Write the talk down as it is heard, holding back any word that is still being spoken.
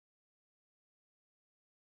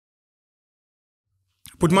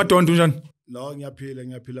Put Madondo njani? No,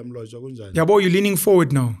 ngiyaphila mlojo kunjani. Yeah, boy, you're leaning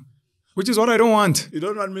forward now, which is what I don't want. You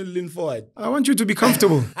don't want me to lean forward. I want you to be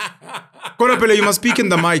comfortable. Kodwa phela, you must speak in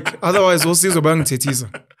the mic, otherwise osizwe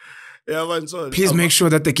bangithethisa. Yeah, man, so Please make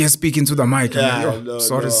sure that they can speak into the mic. Yeah, Like,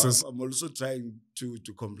 sorry, sis. I'm also trying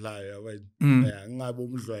to comply. Mm. Yeah,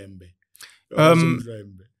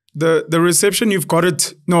 The reception, you've got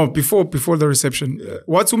it. No, before the reception. Yeah.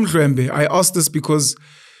 What's umdlwembe? I asked this because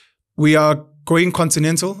we are going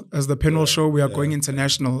continental as the Penuel show. We are going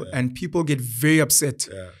international, and people get very upset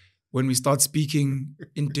when we start speaking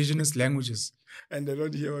indigenous languages. And they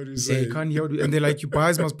don't hear what you say. They can't hear, and they're like, you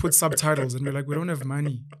guys must put subtitles, and we're like, we don't have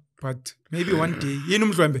money, but maybe one day. Yini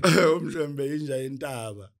umdlwembe? Umdlwembe inja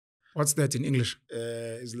intaba. What's that in English?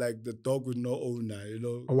 It's like the dog with no owner, you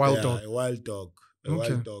know. A wild dog. A wild dog. A Okay.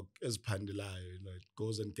 wild dog is pandelayo, you know. It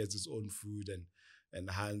goes and gets its own food and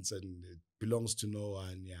hunts, and it belongs to no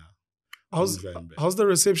one. Yeah. How's the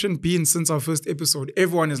reception been since our first episode?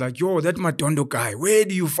 Everyone is like, yo, that Madondo guy, where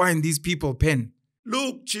do you find these people, Pen?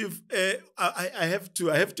 Look, Chief, I have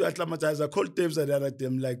to acclimatize. I called Tembisa the other day.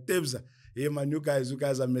 I'm like, Tembisa, hey man, you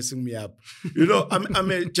guys are messing me up. You know,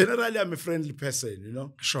 generally I'm a friendly person, you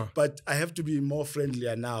know. Sure. But I have to be more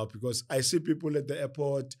friendlier now because I see people at the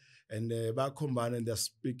airport and back home and they're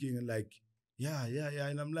speaking and like, yeah.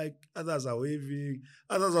 And I'm like, others are waving,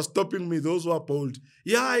 others are stopping me, those who are bold.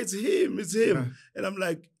 Yeah, it's him. Yeah. And I'm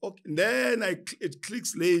like, okay. And then it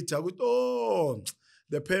clicks later. I go, oh,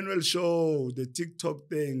 the Penuel show, the TikTok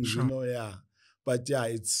things, Sure. you know, yeah. But yeah,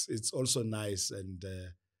 it's also nice and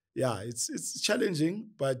yeah, it's challenging,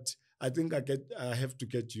 but I think I have to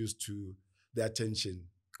get used to the attention.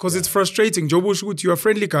 Because it's frustrating. Jobo Shut, you're a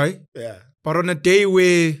friendly guy, Yeah. but on a day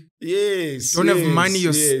where Yes. you don't have money,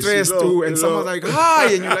 you're stressed too, and you someone's know. like,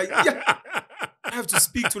 hi, and you're like, yeah, I have to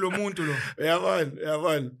speak to Lomuntu. Yeah,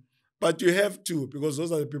 man. But you have to, because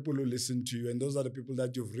those are the people who listen to you, and those are the people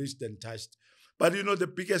that you've reached and touched. But you know, the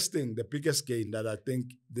biggest gain that I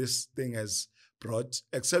think this thing has brought,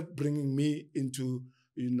 except bringing me into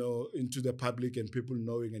the public and people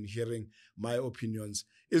knowing and hearing my opinions,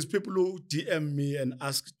 is people who DM me and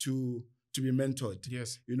ask to be mentored.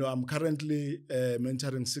 Yes. You know, I'm currently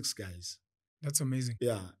mentoring 6 guys. That's amazing.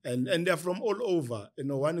 Yeah, and they're from all over. You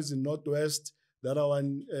know, one is in Northwest, the other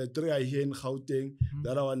one, 3 are here in Gauteng, the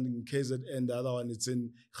other one in KZN, the other one it's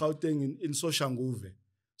in Gauteng in Soshanguve.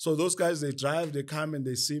 So those guys, they drive, they come and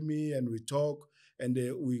they see me and we talk and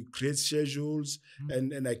we create schedules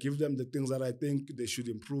and I give them the things that I think they should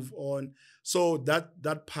improve on. So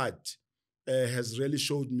that part has really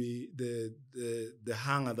showed me the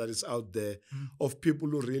hunger that is out there of people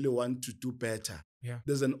who really want to do better. Yeah.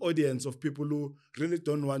 There's an audience of people who really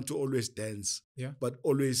don't want to always dance, but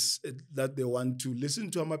always that they want to listen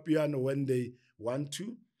to amapiano when they want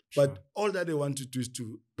to. But all that they want to do is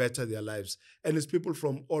to better their lives. And it's people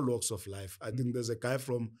from all walks of life. I think there's a guy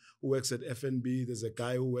who works at FNB. There's a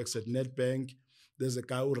guy who works at Nedbank. There's a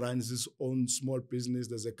guy who runs his own small business.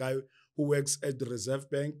 There's a guy who works at the Reserve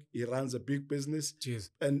Bank. He runs a big business.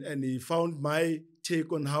 Cheers. And he found my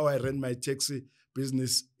take on how I ran my taxi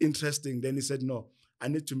business interesting. Then he said, no, I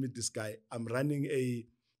need to meet this guy. I'm running a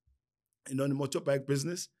motorbike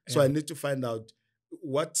business. So I need to find out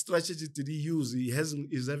what strategy did he use?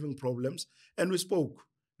 He's having problems. And we spoke.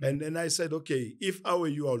 And I said, okay, if I were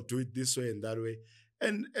you, I'll do it this way and that way.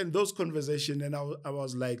 And those conversations, and I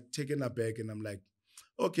was like taken aback and I'm like,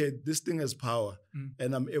 okay, this thing has power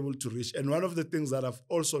and I'm able to reach. And one of the things that I've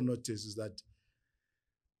also noticed is that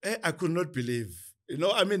I could not believe,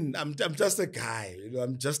 I'm just a guy,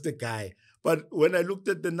 I'm just a guy. But when I looked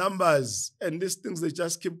at the numbers and these things, they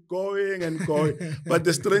just keep going and going. But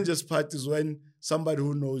the strangest part is when somebody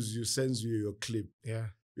who knows you sends you your clip,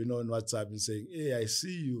 on WhatsApp and saying, hey, I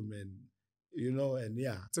see you, man. And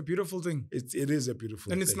yeah. It's a beautiful thing. It is a beautiful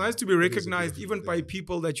thing. And it's nice to be recognized even by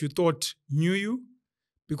people that you thought knew you,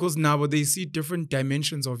 because now they see different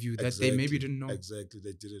dimensions of you that they maybe didn't know. Exactly,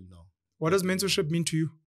 they didn't know. What does mentorship mean to you?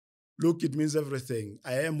 Look, it means everything.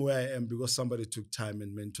 I am where I am because somebody took time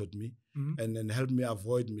and mentored me and helped me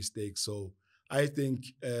avoid mistakes. So I think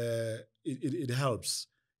it helps.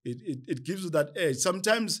 It gives you that edge.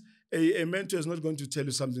 Sometimes a mentor is not going to tell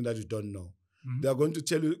you something that you don't know. They are going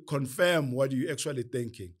to confirm what you're actually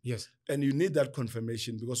thinking. Yes. And you need that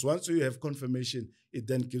confirmation because once you have confirmation, it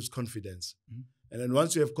then gives confidence. And then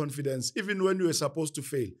once you have confidence, even when you are supposed to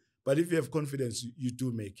fail, but if you have confidence, you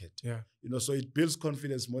do make it. Yeah. So it builds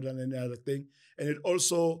confidence more than any other thing. And it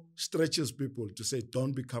also stretches people to say,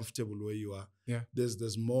 don't be comfortable where you are. Yeah.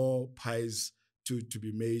 There's more pies to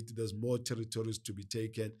be made. There's more territories to be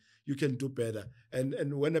taken. You can do better.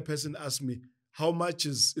 And when a person asks me, how much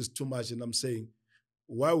is too much? And I'm saying,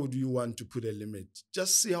 why would you want to put a limit?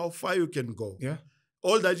 Just see how far you can go. Yeah.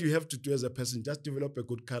 All that you have to do as a person, just develop a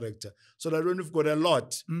good character so that when you've got a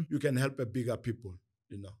lot, you can help a bigger people,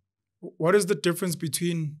 you know. What is the difference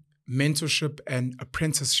between mentorship and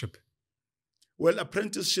apprenticeship? Well,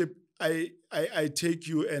 apprenticeship, I take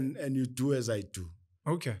you and you do as I do.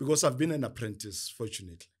 Okay. Because I've been an apprentice,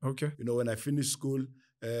 fortunately. Okay. You know, when I finished school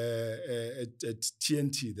at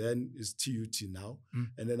TNT, then it's TUT now.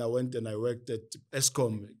 And then I went and I worked at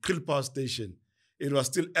Eskom, Krill Power Station. It was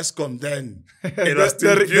still Eskom then. It was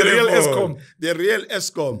still the real Eskom. The real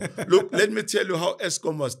Eskom. Look, let me tell you how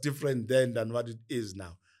Eskom was different then than what it is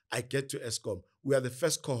now. I get to Eskom. We are the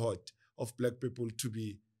first cohort of black people to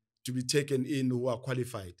be taken in who are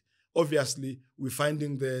qualified. Obviously, we're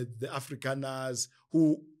finding the Afrikaners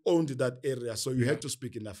who owned that area, so you had to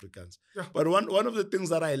speak in Afrikaans. Yeah. But one of the things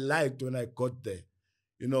that I liked when I got there,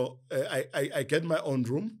 you know, I get my own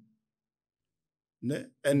room,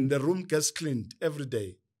 and the room gets cleaned every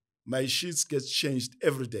day. My sheets get changed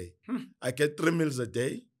every day. I get 3 meals a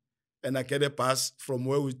day, and I get a bus from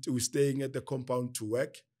where we're staying at the compound to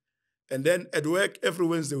work. And then at work, every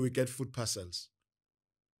Wednesday, we get food parcels.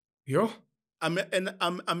 Yo. I'm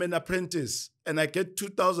an apprentice, and I get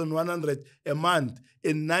 2,100 a month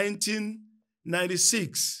in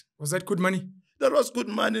 1996. Was that good money? That was good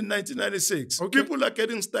money in 1996. Okay. People are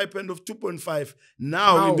getting stipend of 2.5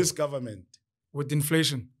 now in this government. With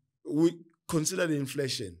inflation? We consider the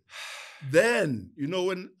inflation. Then, you know,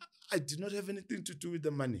 when I did not have anything to do with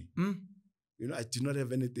the money. You know, I did not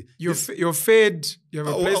have anything. You're fed. You have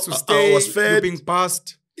a place to stay. I was fed. You're being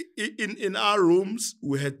passed. In our rooms,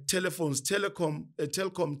 we had telephones, telecom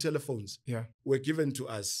telephones were given to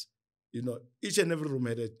us. You know, each and every room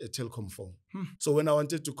had a telecom phone. So when I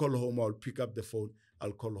wanted to call home, I'll pick up the phone,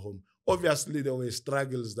 I'll call home. Obviously, there were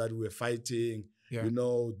struggles that we were fighting, you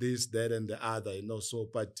know, this, that, and the other, you know. So,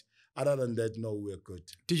 but other than that, no, we're good.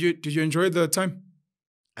 Did you enjoy the time?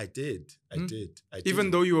 I did. I did. Even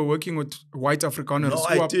though you were working with white Afrikaners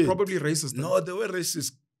who are probably racist. No, they were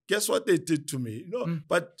racist. Guess what they did to me? You know,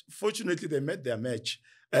 but fortunately they made their match.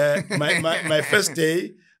 My first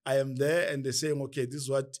day, I am there and they're saying, okay, this is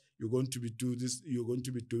what you're going to be doing. You're going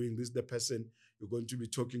to be doing this. The person you're going to be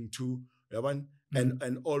talking to,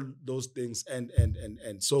 and all those things, and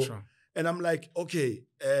so, and I'm like, okay,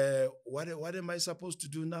 what am I supposed to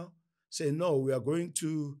do now? Say no, we are going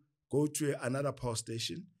to go to another power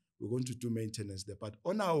station. We're going to do maintenance there, but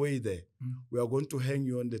on our way there, we are going to hang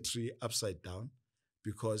you on the tree upside down,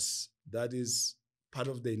 because that is part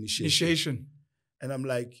of the initiation. And I'm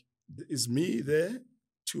like, is me there?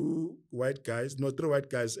 2 white guys, no, 3 white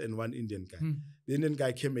guys and 1 Indian guy. The Indian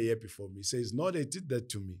guy came a year before me. He says, no, they did that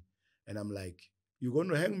to me. And I'm like, you're going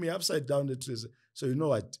to hang me upside down the tree? So you know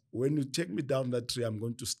what? When you take me down that tree, I'm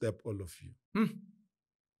going to step all of you.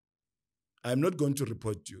 I'm not going to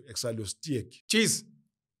report you. Jeez.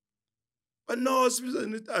 But no,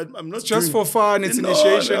 I'm not. It's just for fun. It's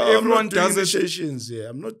initiation. No, everyone does initiations here.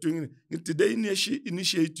 I'm not doing it. Did they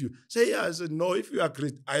initiate you? Say yeah. I said no. If you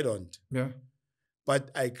agree, I don't. Yeah.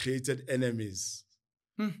 But I created enemies.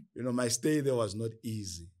 You know, my stay there was not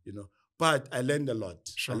easy. You know, but I learned a lot.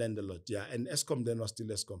 Sure. I learned a lot. Yeah. And Eskom then was still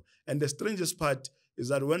Eskom. And the strangest part is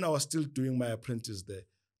that when I was still doing my apprentice there,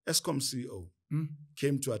 Eskom CEO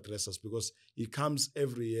came to address us, because he comes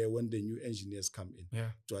every year when the new engineers come in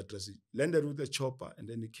to address it. Landed with a chopper, and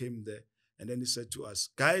then he came there, and then he said to us,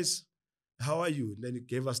 guys, how are you? And then he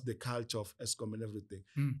gave us the culture of Eskom and everything.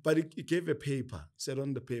 But he gave a paper, said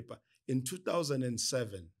on the paper, in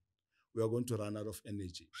 2007, we are going to run out of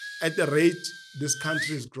energy. At the rate this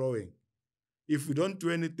country is growing, if we don't do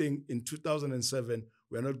anything in 2007,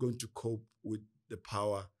 we are not going to cope with the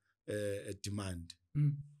power demand.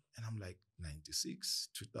 And I'm like, 96,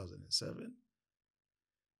 2007.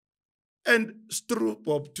 And through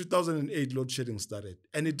 2008, load shedding started.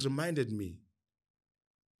 And it reminded me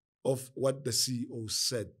of what the CEO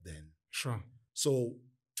said then. Sure. So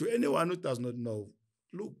to anyone who does not know,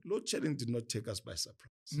 look, load shedding did not take us by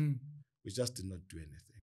surprise. We just did not do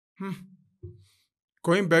anything.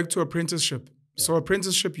 Going back to apprenticeship. So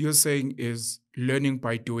apprenticeship, you're saying, is learning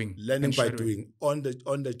by doing. Learning by doing. On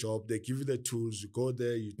the job, they give you the tools, you go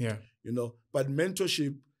there, you know. But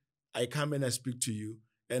mentorship, I come and I speak to you,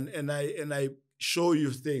 and I show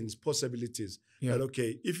you things, possibilities. That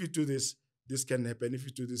okay, if you do this, this can happen. If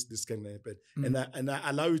you do this, this can happen. And I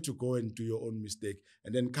allow you to go and do your own mistake,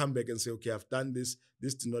 and then come back and say, okay, I've done this.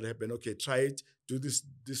 This did not happen. Okay, try it. Do this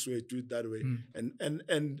way. Do it that way.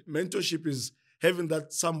 And mentorship is having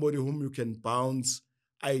that somebody whom you can bounce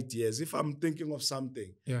ideas. If I'm thinking of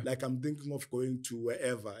something, Yeah. like I'm thinking of going to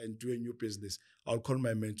wherever and do a new business, I'll call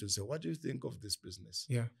my mentor and say, what do you think of this business?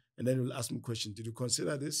 Yeah. And then he'll ask me a question. Did you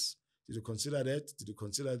consider this? Did you consider that? Did you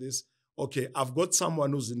consider this? Okay, I've got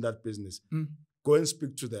someone who's in that business. Go and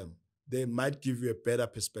speak to them. They might give you a better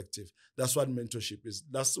perspective. That's what mentorship is.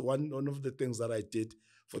 That's one of the things that I did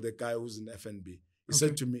for the guy who's in FNB. He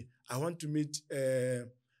said to me, I want to meet the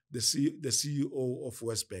CEO of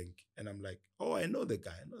West Bank. And I'm like, oh, I know the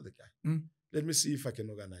guy. Let me see if I can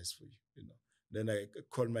organize for you. You know. Then I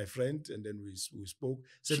called my friend and then we spoke.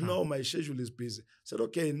 Said, no, my schedule is busy. Said,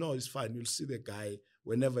 okay, no, it's fine. You'll see the guy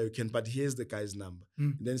whenever you can, but here's the guy's number.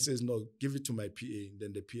 And then he says, no, give it to my PA. And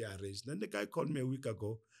then the PA arranged. Then the guy called me a week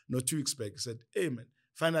ago, no, 2 weeks back. He said, hey, man,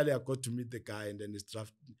 finally I got to meet the guy. And then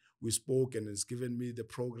we spoke and it's given me the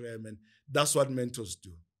program. And that's what mentors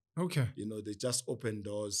do. Okay. You know, they just open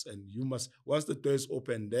doors and you must, once the door is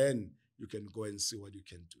open, then you can go and see what you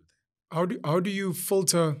can do there. How do you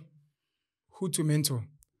filter who to mentor?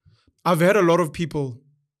 I've had a lot of people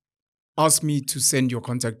ask me to send your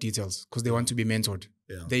contact details because they want to be mentored.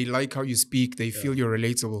 Yeah. They like how you speak. They feel you're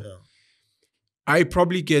relatable. Yeah. I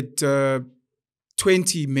probably get 20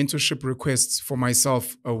 mentorship requests for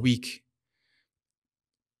myself a week.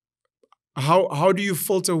 How do you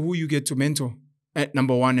filter who you get to mentor? At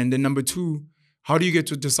number one, and then number two, how do you get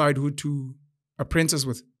to decide who to apprentice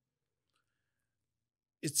with?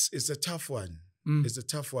 It's a tough one. It's a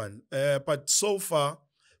tough one. But so far,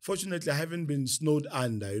 fortunately, I haven't been snowed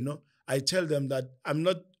under, you know. I tell them that I'm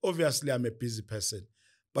a busy person,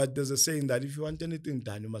 but there's a saying that if you want anything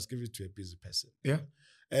done, you must give it to a busy person. Yeah.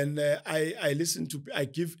 And I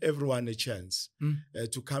give everyone a chance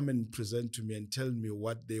to come and present to me and tell me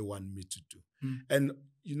what they want me to do. And,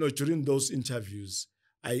 you know, during those interviews,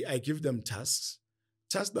 I give them tasks.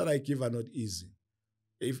 Tasks that I give are not easy.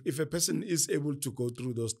 If a person is able to go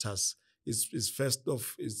through those tasks, it's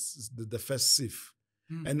the first sieve.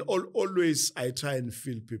 And always I try and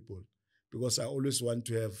feel people because I always want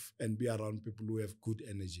to have and be around people who have good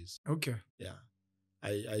energies. Okay. Yeah.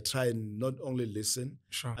 I try and not only listen,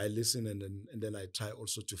 sure. I listen and then I try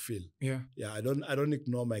also to feel. Yeah. Yeah. I don't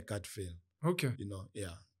ignore my gut feel. Okay. You know,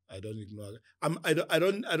 yeah. I don't ignore.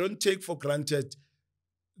 I don't take for granted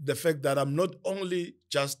the fact that I'm not only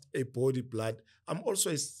just a body blood.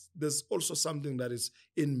 There's also something that is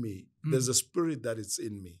in me. There's a spirit that is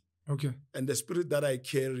in me. Okay. And the spirit that I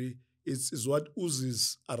carry is what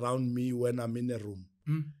oozes around me when I'm in a room.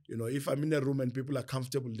 You know, if I'm in a room and people are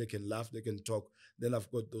comfortable, they can laugh, they can talk, then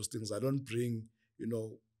I've got those things. I don't bring, you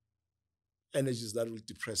know, energies that will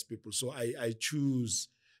depress people. So I choose,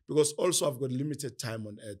 because also I've got limited time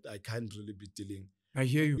on earth. I can't really be dealing, I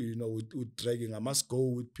hear you. You know, with dragging. I must go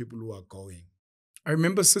with people who are going. I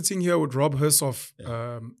remember sitting here with Rob Hersoff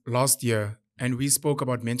last year, and we spoke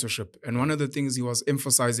about mentorship. And one of the things he was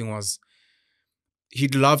emphasizing was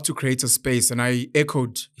he'd love to create a space. And I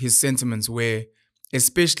echoed his sentiments where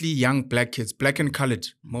especially young black kids, black and colored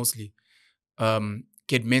mostly,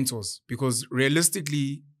 get mentors. Because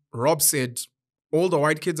realistically, Rob said, all the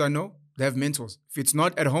white kids I know, they have mentors. If it's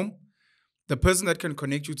not at home, the person that can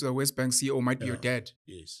connect you to the West Bank CEO might be your dad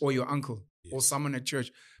or your uncle or someone at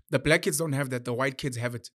church. The black kids don't have that. The white kids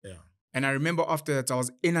have it. Yeah. And I remember after that, I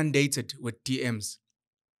was inundated with DMs.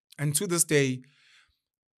 And to this day,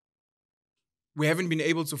 we haven't been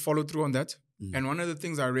able to follow through on that. And one of the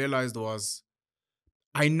things I realized was,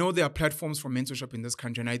 I know there are platforms for mentorship in this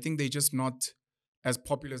country, and I think they're just not as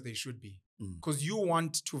popular as they should be. Because you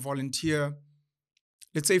want to volunteer,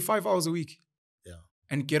 let's say 5 hours a week.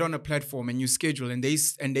 And get on a platform and you schedule and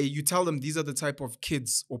you tell them these are the type of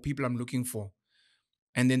kids or people I'm looking for.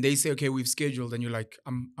 And then they say, okay, we've scheduled, and you're like,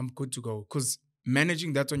 I'm good to go. Because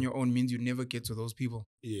managing that on your own means you never get to those people.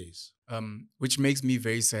 Yes. Which makes me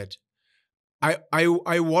very sad.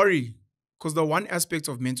 I worry because the one aspect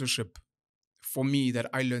of mentorship for me that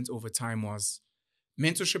I learned over time was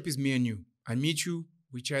mentorship is me and you. I meet you,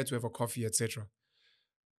 we chat, we have a coffee, etc.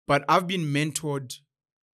 But I've been mentored.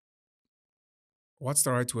 What's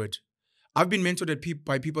the right word? I've been mentored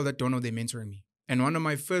by people that don't know they're mentoring me. And one of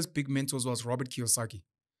my first big mentors was Robert Kiyosaki.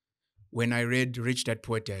 When I read Rich Dad,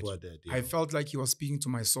 Poor Dad, I felt like he was speaking to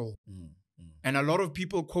my soul. And a lot of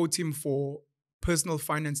people quote him for personal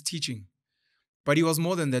finance teaching. But he was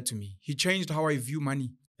more than that to me. He changed how I view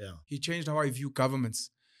money. Yeah. He changed how I view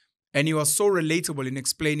governments. And he was so relatable in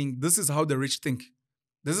explaining this is how the rich think.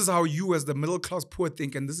 This is how you as the middle class poor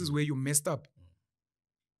think, and this is where you messed up.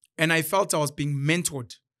 And I felt I was being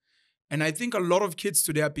mentored. And I think a lot of kids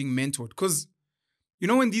today are being mentored. Because, you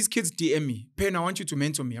know, when these kids DM me, Pen, I want you to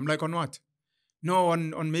mentor me. I'm like, on what? No,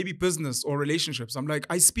 on maybe business or relationships. I'm like,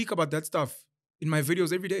 I speak about that stuff in my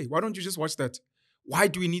videos every day. Why don't you just watch that? Why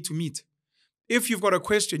do we need to meet? If you've got a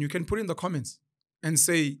question, you can put in the comments and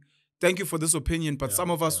say, thank you for this opinion, but some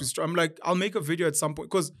of us, I'm like, I'll make a video at some point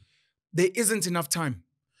because there isn't enough time.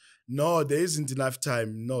 No, there isn't enough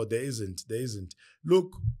time. No, there isn't. There isn't.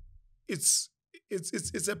 Look, it's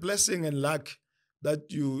a blessing and luck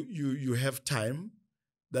that you have time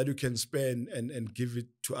that you can spend and give it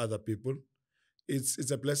to other people.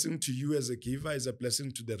 It's a blessing to you as a giver. It's a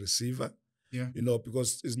blessing to the receiver. Yeah. You know,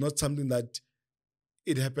 because it's not something that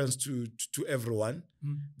it happens to everyone.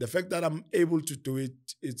 The fact that I'm able to do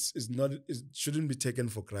it, it shouldn't be taken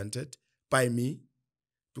for granted by me,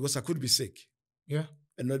 because I could be sick. Yeah.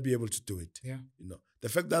 And not be able to do it. Yeah. You know, the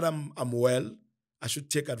fact that I'm well, I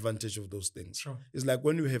should take advantage of those things. Sure. It's like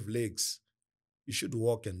when you have legs, you should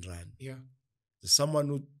walk and run. Yeah. There's someone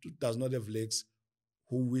who does not have legs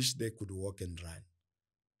who wish they could walk and run.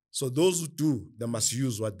 So those who do, they must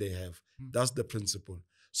use what they have. That's the principle.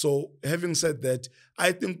 So having said that,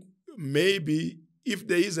 I think maybe if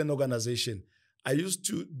there is an organization, I used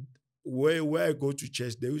to, where I go to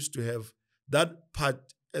church, they used to have that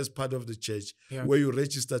part as part of the church, where you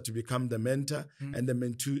register to become the mentor, and the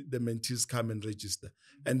mentees come and register.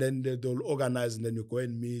 And then they'll organize, and then you go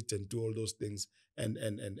and meet and do all those things.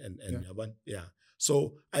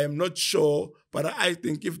 So I am not sure, but I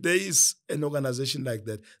think if there is an organization like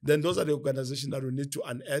that, then those are the organizations that we need to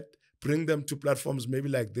unearth, bring them to platforms maybe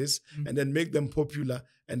like this, and then make them popular,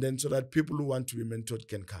 and then so that people who want to be mentored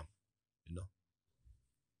can come, you know.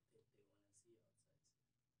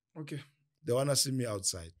 Okay. They want to see me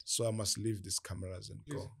outside, so I must leave these cameras and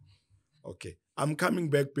go. Okay. I'm coming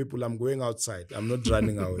back, people. I'm going outside. I'm not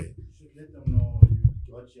running away. You should let them know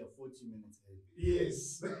you got your 40 minutes early.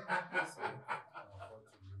 Yes.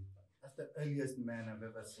 That's the earliest man I've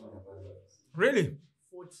ever seen. Really?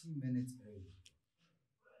 40 minutes early.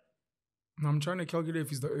 No, I'm trying to calculate if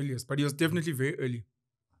he's the earliest, but he was definitely very early.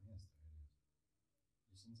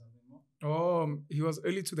 You seen something more? Oh, he was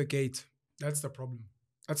early to the gate. That's the problem.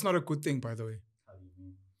 That's not a good thing, by the way. How do you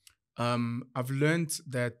mean? I've learned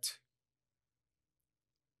that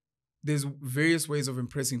there's various ways of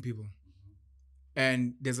impressing people,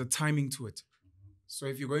 and there's a timing to it. So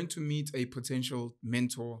if you're going to meet a potential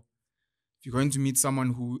mentor, if you're going to meet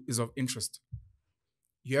someone who is of interest,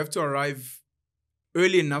 you have to arrive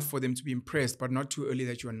early enough for them to be impressed, but not too early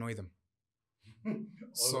that you annoy them.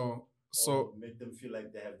 So make them feel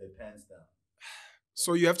like they have their pants down.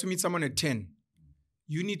 So you have to meet someone at 10.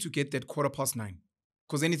 You need to get that 9:15,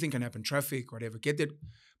 because anything can happen, traffic, whatever. Get that,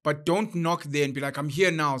 but don't knock there and be like, I'm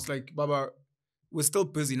here now. It's like, Baba, we're still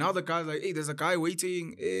busy. Now the guy's like, hey, there's a guy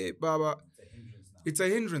waiting. Hey, Baba. It's a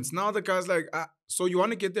hindrance. Now the guy's like, so you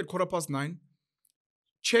want to get that 9:15,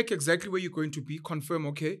 check exactly where you're going to be, confirm,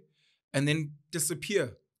 okay, and then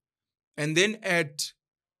disappear. And then at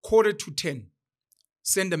 9:45,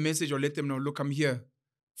 send a message or let them know, look, I'm here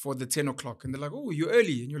for the 10 o'clock. And they're like, oh, you're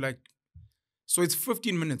early. And you're like, so it's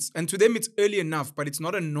 15 minutes. And to them, it's early enough, but it's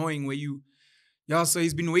not annoying where so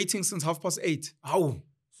he's been waiting since 8:30. How?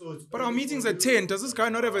 But our meeting's at 10. Does this guy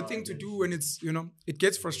not have a thing to do when it's, it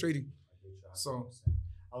gets frustrating. So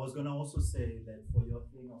I was going to also say that for your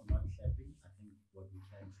thing of not clapping, I think what we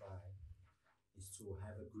can try is to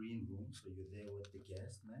have a green room. So you're there with the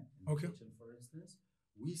guest, man. In the kitchen, for instance.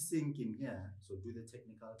 We sync in here. So do the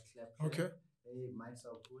technical clap. Okay. Hey, mics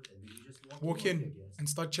are good. And then you just walk in and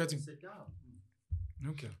start chatting. Sit down.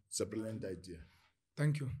 Okay. It's a brilliant idea.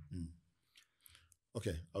 Thank you.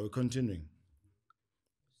 Okay, are we continuing?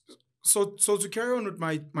 So to carry on with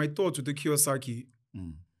my thoughts with the Kiyosaki,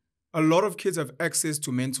 a lot of kids have access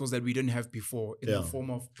to mentors that we didn't have before in the form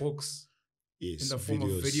of books, in the form of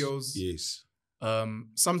videos. Yes.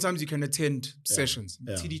 Sometimes you can attend sessions.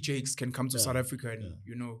 TD Jakes can come to South Africa and,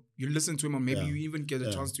 you listen to him, or maybe you even get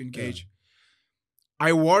a chance to engage.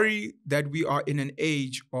 I worry that we are in an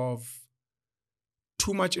age of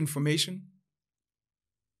too much information,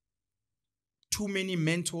 too many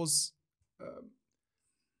mentors.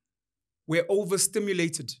 We're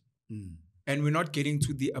overstimulated, and we're not getting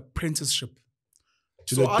to the apprenticeship.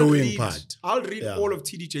 Doing part. I'll read all of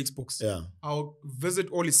TD Jake's books. Yeah. I'll visit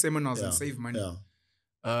all his seminars and save money.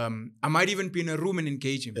 I might even be in a room and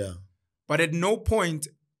engage him. Yeah. But at no point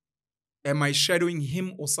am I shadowing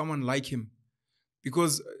him or someone like him.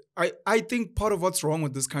 Because I think part of what's wrong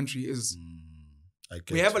with this country is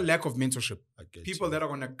we have a lack of mentorship. People that are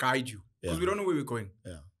going to guide you. Because we don't know where we're going.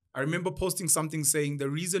 Yeah. I remember posting something saying the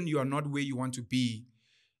reason you are not where you want to be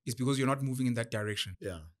is because you're not moving in that direction.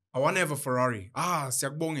 Yeah. I want to have a Ferrari.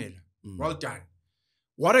 Siyakubongela. Well done.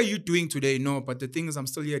 What are you doing today? No, but the thing is I'm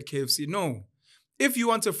still here at KFC. No. If you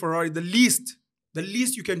want a Ferrari, the least The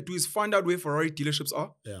least you can do is find out where Ferrari dealerships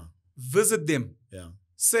are. Yeah. Visit them. Yeah.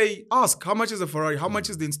 Say, ask, how much is a Ferrari? How much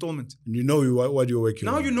is the installment? And you know what you're working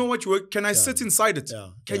on. Now you know what you work. Can I sit inside it? Yeah.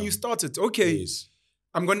 Can you start it? Okay. Yes.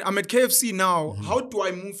 I'm at KFC now. How do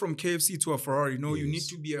I move from KFC to a Ferrari? No, you need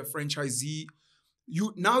to be a franchisee.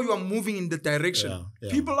 Now you are moving in the direction.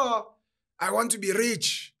 People are, I want to be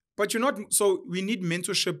rich, but you're not. So we need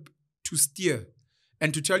mentorship to steer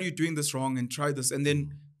and to tell you doing this wrong and try this. And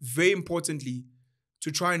then very importantly,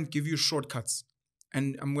 to try and give you shortcuts.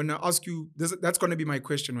 And I'm going to ask you, that's going to be my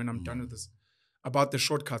question when I'm done with this, about the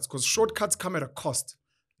shortcuts. Because shortcuts come at a cost.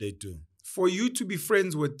 They do. For you to be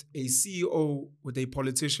friends with a CEO, with a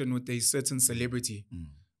politician, with a certain celebrity,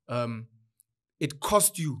 it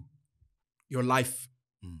cost you your life.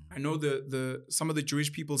 I know some of the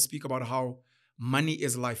Jewish people speak about how money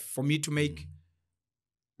is life. For me to make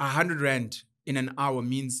 100 Rand in an hour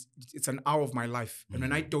means it's an hour of my life. And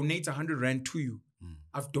when I donate 100 Rand to you,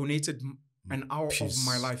 I've donated an hour of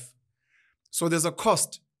my life. So there's a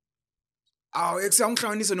cost. I'm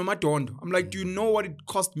like, do you know what it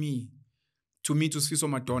cost me to meet Sifiso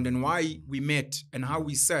Madondo and why we met and how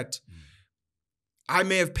we sat? I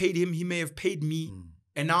may have paid him, he may have paid me,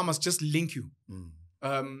 and now I must just link you.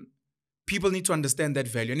 People need to understand that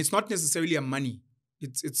value. And it's not necessarily a money.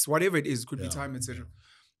 It's whatever it is. It could be time, etc.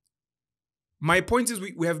 My point is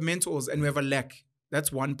we have mentors and we have a lack.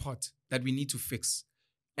 That's one part that we need to fix.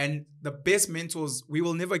 And the best mentors we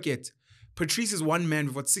will never get. Patrice is one man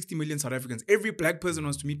with what 60 million South Africans. Every black person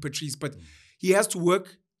wants to meet Patrice, but he has to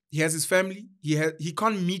work. He has his family. He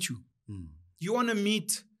can't meet you. You want to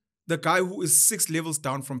meet the guy who is 6 levels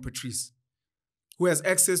down from Patrice, who has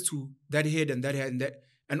access to that head and that head and that.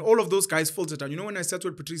 And all of those guys filter down. You know, when I sat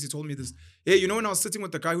with Patrice, he told me this. Hey, you know, when I was sitting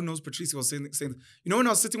with the guy who knows Patrice, he was saying you know, when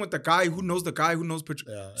I was sitting with the guy who knows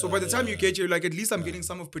Patrice. So by the time you get here, like, at least I'm getting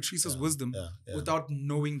some of Patrice's wisdom without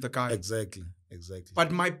knowing the guy. Exactly.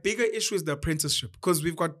 But my bigger issue is the apprenticeship, because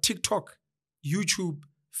we've got TikTok, YouTube,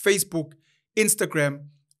 Facebook, Instagram,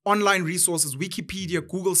 online resources, Wikipedia,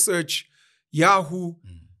 Google search, Yahoo,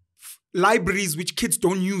 libraries which kids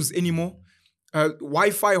don't use anymore.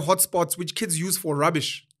 Wi-Fi hotspots, which kids use for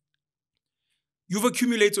rubbish. You've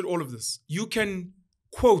accumulated all of this. You can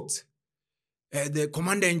quote the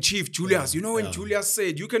commander-in-chief, Julius. You know when Julius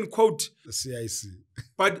said, you can quote the CIC.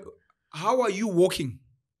 But how are you walking?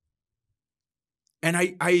 And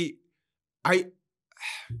I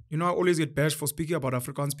always get bashed for speaking about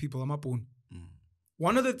Afrikaans people. I'm up on.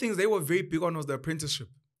 One of the things they were very big on was the apprenticeship.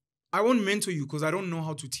 I won't mentor you because I don't know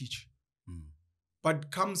how to teach.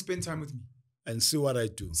 But come spend time with me. And see what I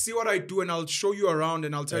do. See what I do, and I'll show you around,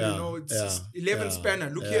 and I'll tell you, no, it's 11 spanner.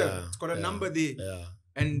 Look here, it's got a number there.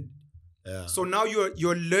 And so now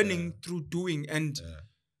you're learning through doing. And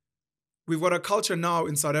we've got a culture now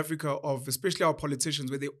in South Africa of, especially our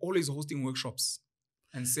politicians, where they're always hosting workshops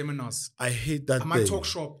and seminars. I hate that. My talk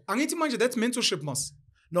shop. That's mentorship, Mas.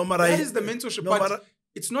 No matter. That is the mentorship, but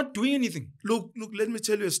it's not doing anything. Look, let me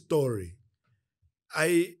tell you a story.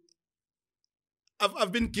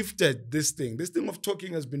 I've been gifted this thing. This thing of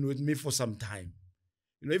talking has been with me for some time.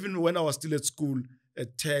 You know, even when I was still at school,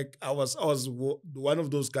 at tech, I was one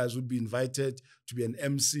of those guys who'd be invited to be an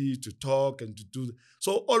MC, to talk and to do.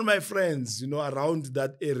 So all my friends, you know, around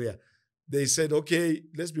that area, they said, okay,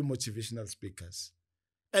 let's be motivational speakers.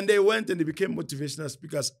 And they went and they became motivational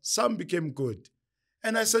speakers. Some became good.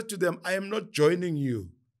 And I said to them, I am not joining you.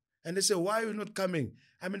 And they said, why are you not coming?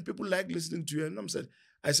 I mean, people like listening to you. And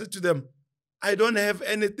I said to them, I don't have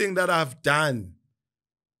anything that I've done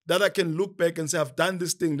that I can look back and say, I've done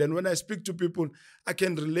this thing. Then when I speak to people, I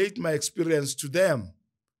can relate my experience to them.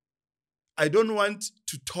 I don't want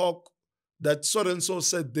to talk that so-and-so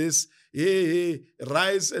said this, hey,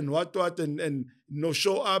 rise and what, and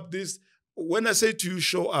show up this. When I say to you,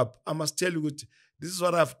 show up, I must tell you, this is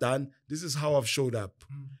what I've done. This is how I've showed up.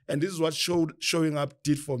 And this is what showing up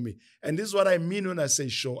did for me. And this is what I mean when I say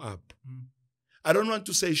show up. I don't want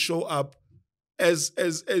to say show up as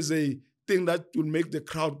a thing that will make the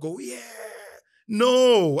crowd go, yeah.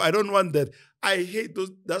 No, I don't want that. I hate those.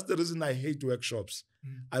 That's the reason I hate workshops.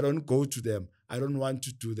 I don't go to them. I don't want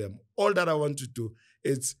to do them. All that I want to do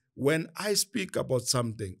is when I speak about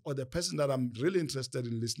something, or the person that I'm really interested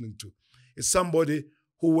in listening to is somebody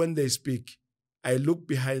who, when they speak, I look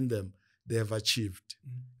behind them, they have achieved.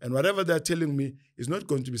 And whatever they're telling me is not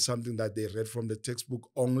going to be something that they read from the textbook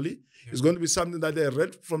only. It's going to be something that they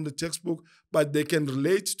read from the textbook, but they can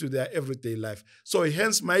relate to their everyday life. So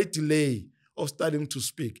hence my delay of starting to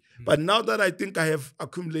speak. But now that I think I have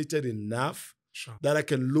accumulated enough, that I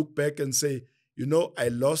can look back and say, you know, I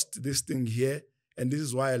lost this thing here, and this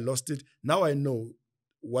is why I lost it. Now I know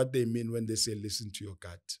what they mean when they say listen to your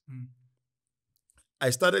gut. I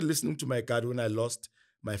started listening to my gut when I lost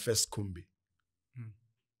my first kumbi.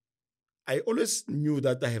 I always knew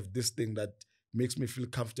that I have this thing that makes me feel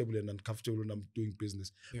comfortable and uncomfortable when I'm doing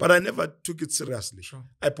business. Yeah. But I never took it seriously. Sure.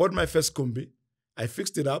 I bought my first kumbi. I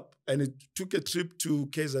fixed it up and it took a trip to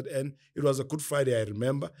KZN. It was a Good Friday, I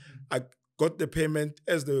remember. I got the payment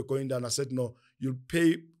as they were going down. I said, no, you'll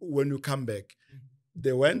pay when you come back.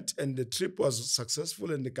 They went and the trip was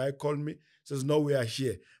successful and the guy called me, says, no, we are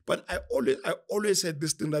here. But I always had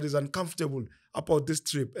this thing that is uncomfortable about this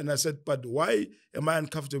trip. And I said, but why am I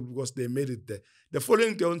uncomfortable? Because they made it there. The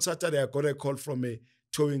following day on Saturday, I got a call from a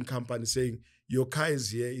towing company saying, your car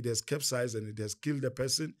is here, it has capsized and it has killed the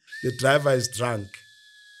person. The driver is drunk.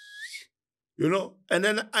 You know? And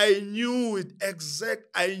then I knew it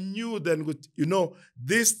I knew then, you know,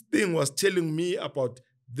 this thing was telling me about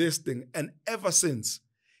this thing. And ever since,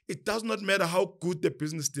 it does not matter how good the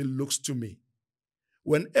business still looks to me.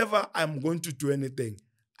 Whenever I'm going to do anything,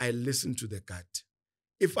 I listen to the gut.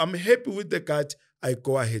 If I'm happy with the gut, I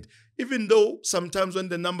go ahead. Even though sometimes when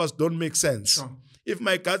the numbers don't make sense, sure. If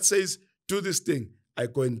my gut says, do this thing, I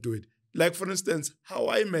go and do it. Like, for instance, how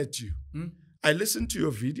I met you. I listened to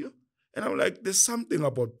your video, and I'm like, there's something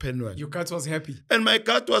about Penuel. Your gut was happy. And my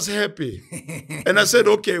gut was happy. And I said,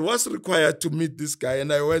 okay, what's required to meet this guy?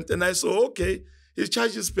 And I went and I saw, okay, he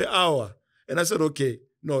charges per hour. And I said, okay,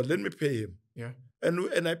 no, let me pay him. Yeah.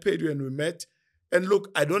 And I paid you and we met. And look,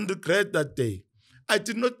 I don't regret that day. I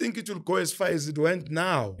did not think it would go as far as it went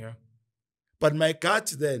now. Yeah. But my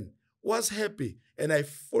gut then was happy. And I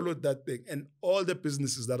followed that thing. And all the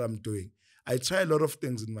businesses that I'm doing, I try a lot of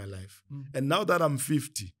things in my life. And now that I'm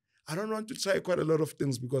 50, I don't want to try quite a lot of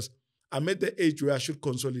things because I'm at the age where I should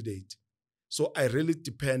consolidate. So I really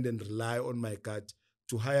depend and rely on my gut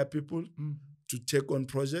to hire people, to take on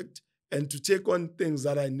projects, and to take on things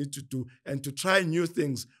that I need to do, and to try new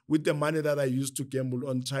things with the money that I used to gamble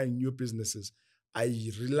on trying new businesses.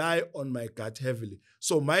 I rely on my gut heavily.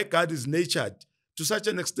 So my gut is nurtured to such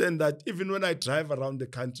an extent that even when I drive around the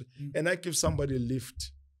country and I give somebody a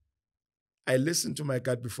lift, I listen to my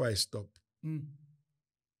gut before I stop.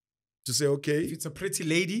 To say, okay. If it's a pretty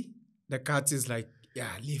lady, the gut is like, yeah,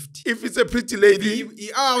 lift. If it's a pretty lady, if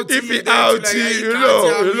he out, you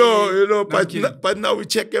know. But now we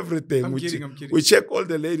check everything. I'm kidding. We check all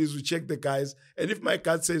the ladies, we check the guys. And if my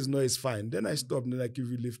gut says no, it's fine. Then I stop and then I give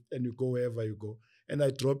you lift and you go wherever you go. And I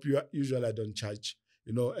drop you. Usually I don't charge,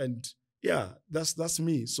 you know. And yeah, that's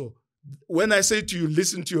me. So when I say to you,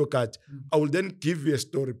 listen to your gut, I will then give you a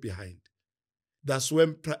story behind. That's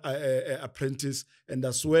when apprentice, and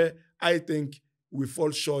that's where I think we fall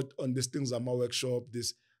short on these things. I'm a workshop.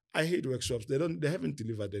 I hate workshops. They haven't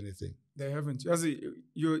delivered anything. They haven't.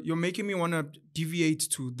 You're making me want to deviate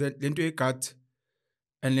to the lento gut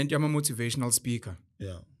and lento I'm a motivational speaker.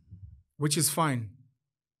 Yeah. Which is fine.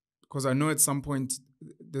 Because I know at some point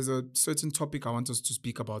there's a certain topic I want us to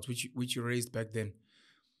speak about, which you raised back then.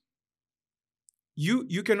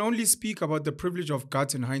 You can only speak about the privilege of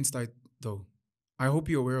gut in hindsight, though. I hope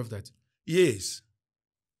you're aware of that. Yes.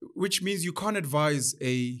 Which means you can't advise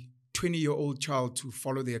a 20-year-old child to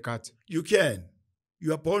follow their gut. You can.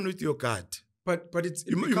 You are born with your gut. But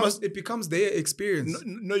it becomes their experience.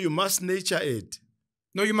 No, you must nurture it.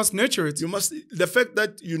 No, you must nurture it. The fact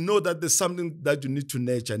that you know that there's something that you need to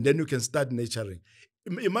nurture, and then you can start nurturing.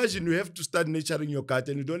 Imagine you have to start nurturing your gut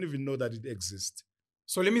and you don't even know that it exists.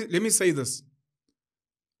 So let me say this.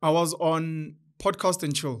 I was on Podcast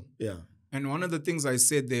and Chill. Yeah. And one of the things I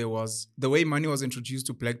said there was the way money was introduced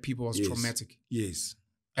to black people was traumatic. Yes.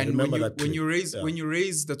 And when you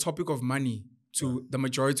raise the topic of money to the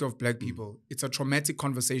majority of black people, it's a traumatic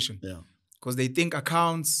conversation. Yeah. Because they think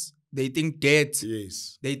accounts, they think debt,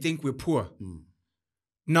 they think we're poor.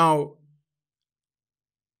 Now,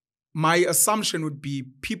 my assumption would be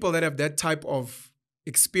people that have that type of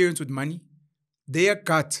experience with money, their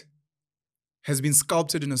gut has been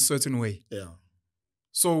sculpted in a certain way. Yeah.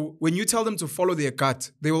 So when you tell them to follow their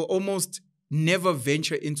gut, they will almost never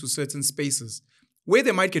venture into certain spaces where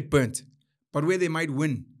they might get burnt, but where they might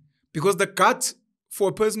win. Because the gut for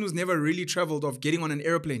a person who's never really traveled of getting on an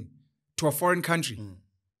airplane to a foreign country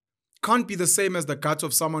can't be the same as the gut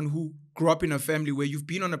of someone who grew up in a family where you've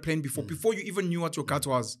been on a plane before you even knew what your gut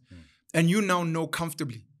was. And you now know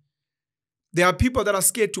comfortably. There are people that are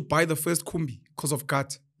scared to buy the first kumbi because of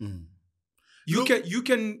gut. You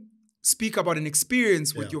can speak about an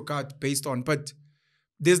experience with your gut based on, but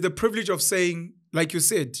there's the privilege of saying, like you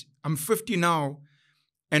said, I'm 50 now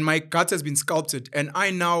and my gut has been sculpted and I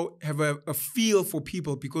now have a feel for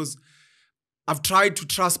people because I've tried to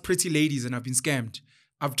trust pretty ladies and I've been scammed.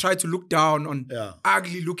 I've tried to look down on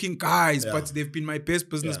ugly looking guys, but they've been my best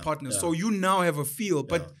business partners. So you now have a feel.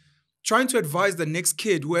 But trying to advise the next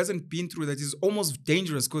kid who hasn't been through that is almost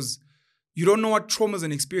dangerous because you don't know what traumas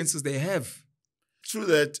and experiences they have. True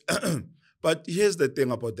that. But here's the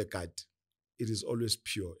thing about the gut. It is always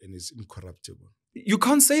pure and it's incorruptible. You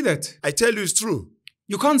can't say that. I tell you it's true.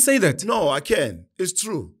 You can't say that. No, I can. It's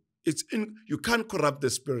true. You can't corrupt the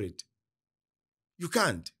spirit. You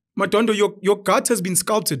can't. Madondo, your gut has been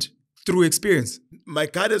sculpted through experience. My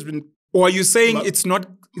gut has been... Or are you saying it's not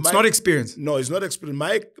experience? No, it's not experience.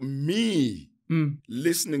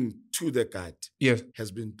 Listening to the gut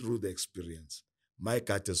has been through the experience. My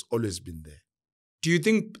gut has always been there. Do you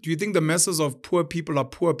think the masses of poor people are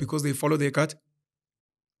poor because they follow their gut?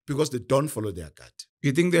 Because they don't follow their gut.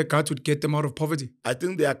 You think their gut would get them out of poverty? I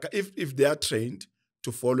think they are, if they are trained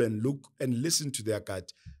to follow and look and listen to their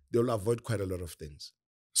gut, they'll avoid quite a lot of things.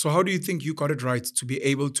 So how do you think you got it right to be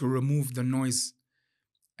able to remove the noise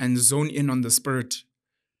and zone in on the spirit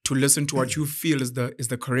to listen to what you feel is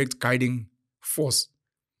the correct guiding force?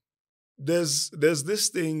 There's this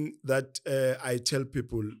thing that I tell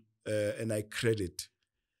people and I credit,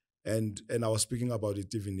 and I was speaking about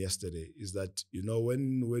it even yesterday, is that, you know,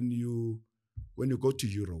 when you go to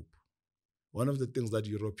Europe, one of the things that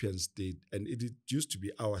Europeans did, and it used to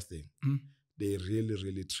be our thing, they really,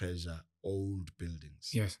 really treasure old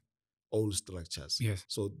buildings, old structures. Yes.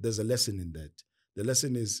 So there's a lesson in that. The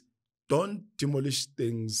lesson is, don't demolish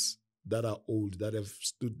things that are old, that have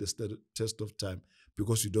stood the test of time,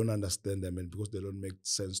 because you don't understand them and because they don't make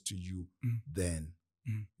sense to you then.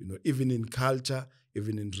 You know, even in culture,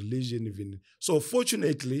 even in religion, so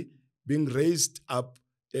fortunately, being raised up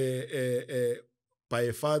by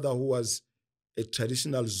a father who was a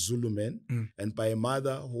traditional Zulu man and by a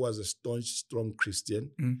mother who was a staunch, strong Christian.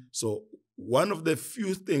 So one of the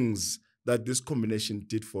few things that this combination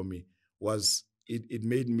did for me was it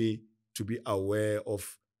made me to be aware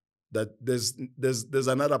of that there's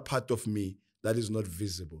another part of me that is not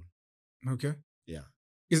visible. Okay. Yeah.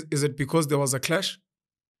 Is it because there was a clash?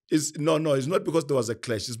 No, it's not because there was a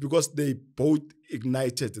clash. It's because they both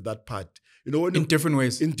ignited that part. You know, in different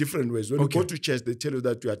ways. In different ways. When you go to church, they tell you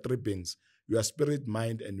that you are three beings. You are spirit,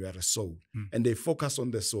 mind, and you are a soul. And they focus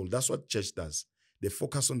on the soul. That's what church does. They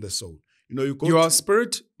focus on the soul. You know, you are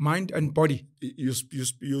spirit, mind, and body.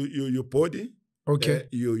 Your body. Okay.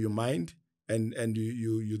 Your mind, and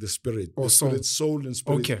you the spirit. Or the soul. Spirit, soul and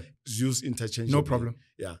spirit is used interchangeably. No problem.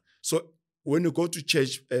 Yeah. So when you go to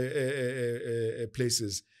church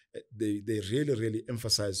places, they really, really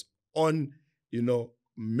emphasize on, you know,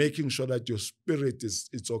 making sure that your spirit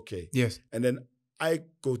it's okay. Yes. And then I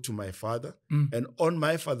go to my father, and on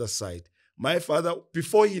my father's side, my father,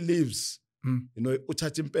 before he leaves, you know,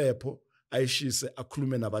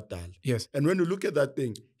 yes. And when you look at that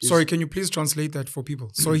thing... Sorry, can you please translate that for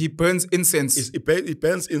people? So he burns incense. He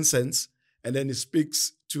burns incense, and then he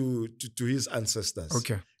speaks to his ancestors.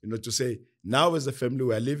 Okay. You know, to say, now as a family,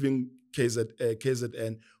 we are leaving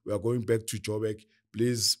KZN, we are going back to Joburg.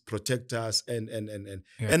 Please protect us. And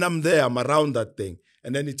I'm there, I'm around that thing.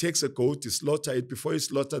 And then he takes a goat, he slaughters it. Before he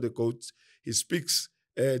slaughters the goat, he speaks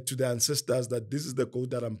to the ancestors that this is the goat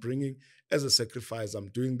that I'm bringing as a sacrifice. I'm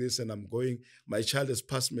doing this and I'm going. My child has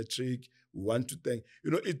passed matric. We want to thank.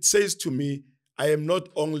 You know, it says to me, I am not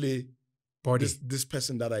only this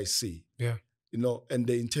person that I see. Yeah. You know, and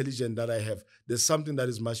the intelligence that I have. There's something that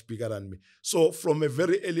is much bigger than me. So from a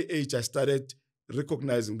very early age, I started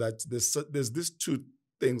recognizing that there's these two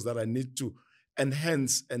things that I need to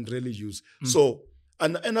enhance and really use. So,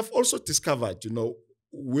 and I've also discovered, you know,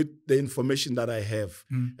 with the information that I have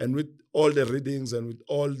and with all the readings and with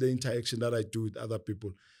all the interaction that I do with other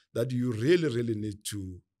people, that you really, really need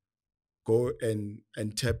to go and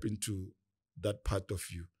tap into that part of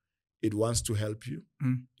you. It wants to help you.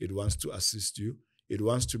 It wants to assist you. It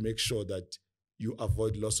wants to make sure that you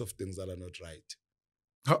avoid lots of things that are not right.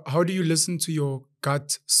 How do you listen to your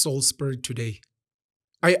gut, soul, spirit today?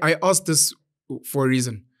 I asked this for a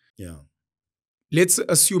reason. Yeah. Let's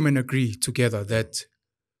assume and agree together that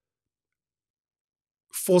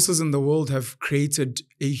forces in the world have created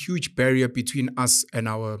a huge barrier between us and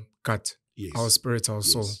our gut, our spirit, our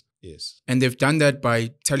soul. Yes. And they've done that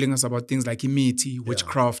by telling us about things like imiti,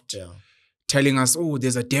 witchcraft, telling us, oh,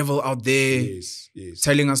 there's a devil out there,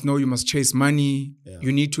 telling us, no, you must chase money,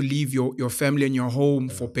 you need to leave your family and your home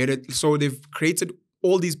for better. So they've created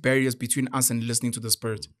all these barriers between us and listening to the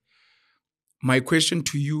spirit. My question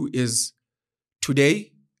to you is,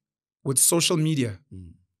 today, with social media,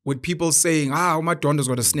 with people saying, Madondo's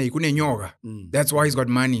got a snake, that's why he's got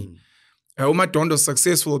money. Madondo is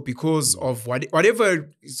successful because of whatever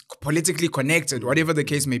is politically connected, whatever the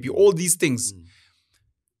case may be, all these things.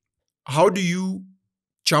 How do you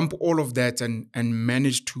jump all of that and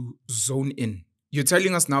manage to zone in? You're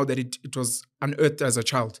telling us now that it was unearthed as a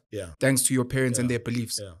child, thanks to your parents and their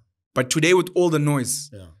beliefs. Yeah. But today with all the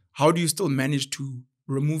noise, how do you still manage to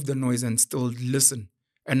remove the noise and still listen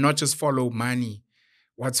and not just follow money,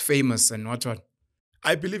 what's famous and what?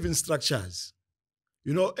 I believe in structures.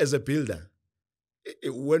 You know, as a builder,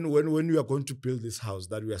 when you are going to build this house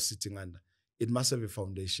that we are sitting under, it must have a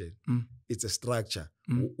foundation. It's a structure.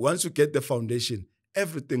 Once you get the foundation,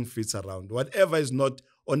 everything fits around. Whatever is not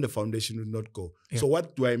on the foundation will not go. Yeah. So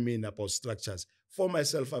what do I mean about structures? For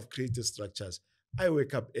myself, I've created structures. I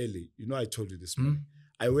wake up early. You know, I told you this morning.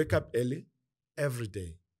 I wake up early every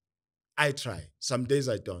day. I try. Some days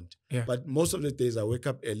I don't. Yeah. But most of the days I wake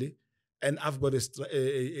up early and I've got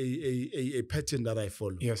a pattern that I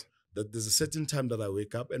follow. Yes. That there's a certain time that I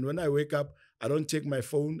wake up. And when I wake up, I don't take my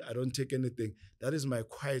phone. I don't take anything. That is my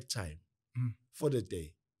quiet time for the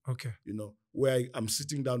day. Okay. You know, where I'm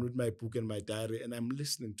sitting down with my book and my diary and I'm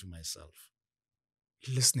listening to myself.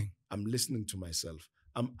 Listening? I'm listening to myself.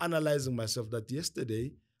 I'm analyzing myself that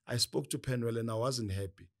yesterday I spoke to Penuel and I wasn't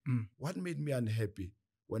happy. What made me unhappy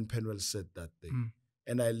when Penuel said that thing?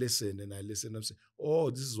 And I listened and I listened. I'm saying, oh,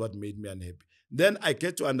 this is what made me unhappy. Then I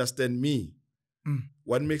get to understand me.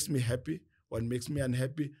 What makes me happy? What makes me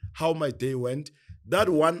unhappy? How my day went. That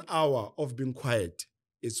 1 hour of being quiet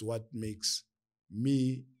is what makes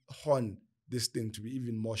me hone this thing to be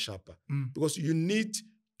even more sharper. Because you need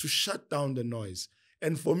to shut down the noise.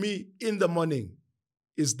 And for me, in the morning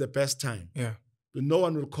is the best time. Yeah. No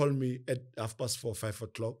one will call me at 4:30, 5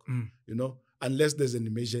 o'clock, you know, unless there's an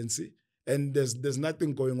emergency. And there's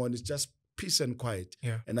nothing going on. It's just peace and quiet.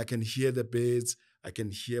 Yeah. And I can hear the birds. I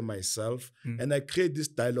can hear myself. And I create this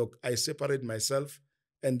dialogue. I separate myself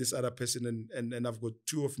and this other person. And I've got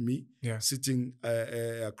two of me sitting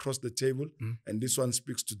across the table. And this one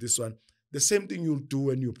speaks to this one. The same thing you'll do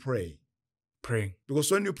when you pray. Praying.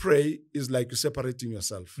 Because when you pray, it's like you're separating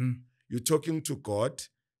yourself. You're talking to God.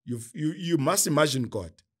 You must imagine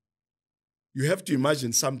God. You have to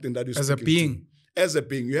imagine something that is as a being. As a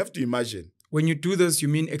being, you have to imagine. When you do this, you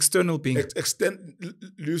mean external being.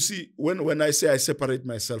 You see, when I say I separate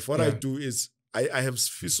myself, what I do is I have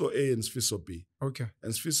Sifiso A and Sifiso B. Okay.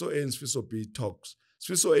 And Sifiso A and Sifiso B talks.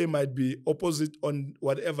 Sifiso A might be opposite on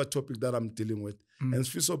whatever topic that I'm dealing with. And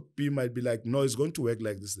Sifiso B might be like, no, it's going to work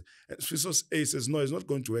like this. And Sifiso A says, no, it's not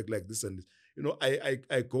going to work like this. And you know,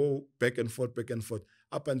 I go back and forth,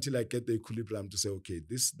 up until I get the equilibrium to say, okay,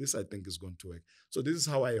 this I think is going to work. So this is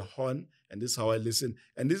how I hone, and this is how I listen,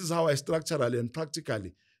 and this is how I structurally and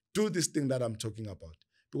practically do this thing that I'm talking about.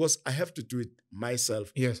 Because I have to do it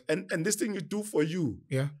myself. Yes. And this thing you do for you.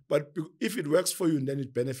 Yeah. But if it works for you, then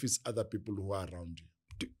it benefits other people who are around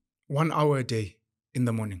you. 1 hour a day in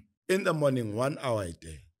the morning. In the morning, 1 hour a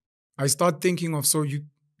day. I start thinking of, so you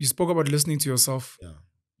spoke about listening to yourself. Yeah.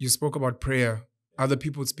 You spoke about prayer. Other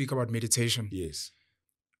people speak about meditation. Yes.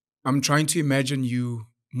 I'm trying to imagine you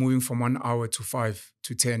moving from 1 hour to 5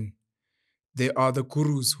 to 10. There are the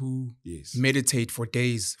gurus who meditate for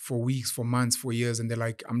days, for weeks, for months, for years. And they're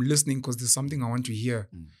like, I'm listening because there's something I want to hear.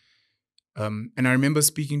 And I remember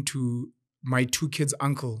speaking to my 2 kids'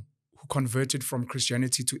 uncle who converted from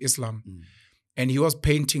Christianity to Islam. And he was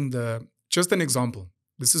painting just an example.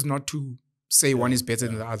 This is not to say one is better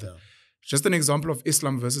than the other. Just an example of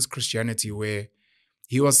Islam versus Christianity, where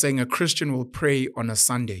he was saying a Christian will pray on a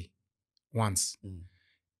Sunday once.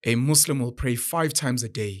 A Muslim will pray 5 times a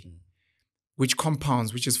day, which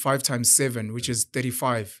compounds, which is 5 times 7, which is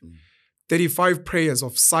 35. 35 prayers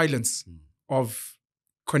of silence, of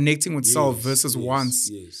connecting with self versus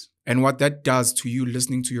once. And what that does to you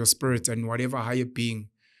listening to your spirit and whatever higher being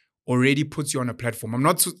already puts you on a platform. I'm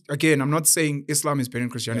not saying Islam is better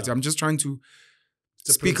than Christianity. I'm just trying to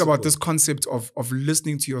speak about this concept of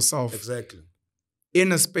listening to yourself. Exactly.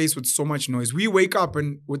 In a space with so much noise. We wake up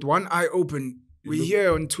and with one eye open, we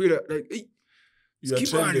hear on Twitter, like, hey,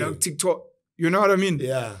 keep on like TikTok. You know what I mean?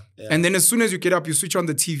 Yeah. And then as soon as you get up, you switch on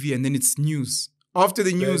the TV and then it's news. After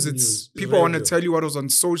the news, it's people want to tell you what was on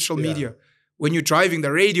social media. When you're driving,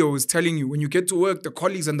 the radio is telling you. When you get to work, the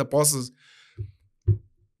colleagues and the bosses.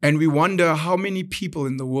 And we wonder how many people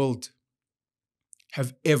in the world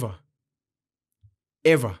have ever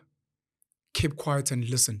kept quiet and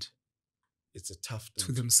listened. It's a tough thing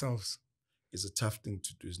to themselves. It's a tough thing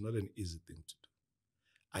to do. It's not an easy thing to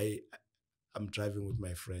do. I'm driving with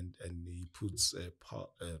my friend and he puts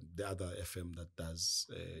the other FM that does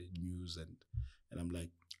news and I'm like,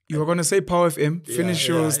 You were going to say Power FM. Finish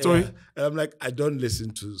your story. Yeah. And I'm like, I don't listen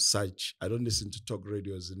to such. I don't listen to talk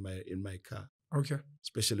radios in my car. Okay.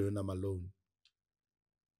 Especially when I'm alone.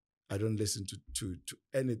 I don't listen to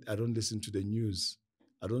any. I don't listen to the news.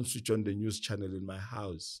 I don't switch on the news channel in my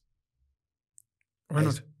house. Why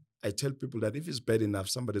not? I tell people that if it's bad enough,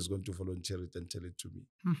 somebody's going to volunteer it and tell it to me.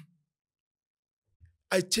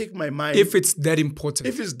 I take my mind. If it's that important.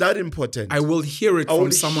 If it's that important. I will hear it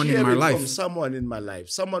from someone in my life. From someone in my life.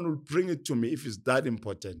 Someone will bring it to me if it's that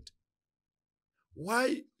important.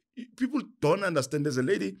 Why? People don't understand. There's a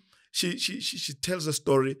lady, she tells a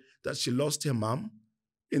story that she lost her mom.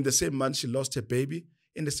 In the same month, she lost her baby.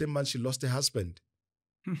 In the same month, she lost her husband.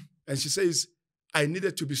 And she says, I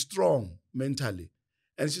needed to be strong mentally.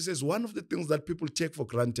 And she says, one of the things that people take for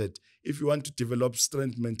granted if you want to develop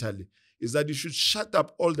strength mentally is that you should shut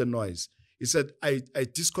up all the noise. He said, I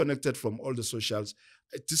disconnected from all the socials.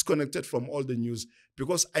 I disconnected from all the news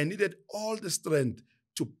because I needed all the strength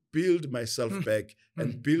to build myself back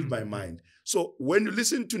and build my mind. So when you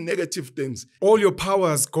listen to negative things, all your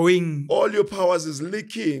powers going. All your powers is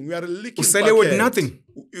leaking. We are a leaking bucket. With nothing.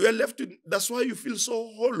 You are left with, that's why you feel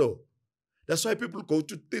so hollow. That's why people go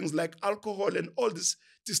to things like alcohol and all these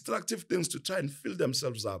destructive things to try and fill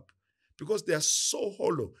themselves up because they are so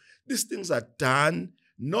hollow. These things are done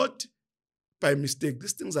not by mistake.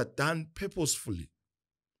 These things are done purposefully.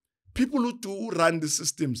 People who do run the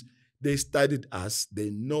systems, they studied us.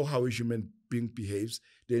 They know how a human being behaves.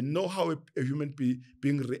 They know how a human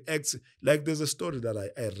being reacts. Like there's a story that I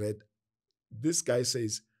read. This guy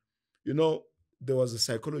says, there was a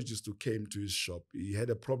psychologist who came to his shop. He had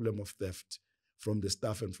a problem of theft from the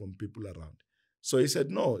staff and from people around. So he said,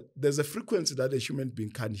 no, there's a frequency that a human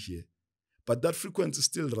being can't hear. But that frequency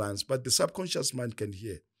still runs, but the subconscious mind can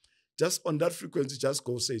hear. Just on that frequency, just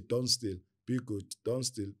go say, don't steal, be good, don't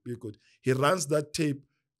steal, be good. He runs that tape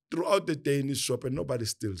throughout the day in his shop and nobody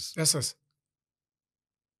steals. Yes, yes.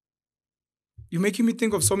 You're making me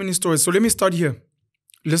think of so many stories. So let me start here,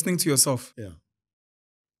 listening to yourself. Yeah.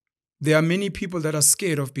 There are many people that are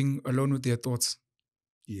scared of being alone with their thoughts.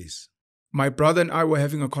 Yes. My brother and I were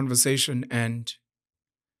having a conversation and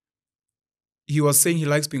he was saying he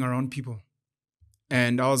likes being around people.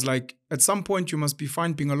 And I was like, at some point you must be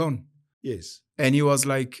fine being alone. Yes. And he was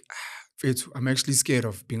like, I'm actually scared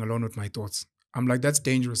of being alone with my thoughts. I'm like, that's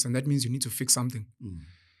dangerous. And that means you need to fix something.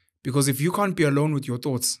 Because if you can't be alone with your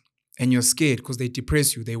thoughts and you're scared because they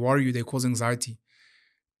depress you, they worry you, they cause anxiety.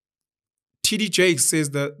 T.D. Jakes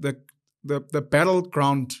says the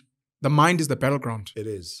battleground, the mind is the battleground. It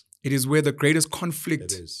is. It is where the greatest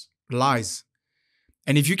conflict lies.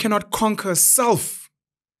 And if you cannot conquer self,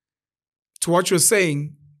 to what you're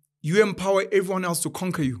saying, you empower everyone else to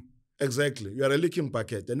conquer you. Exactly. You are a leaking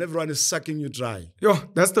bucket and everyone is sucking you dry. Yeah,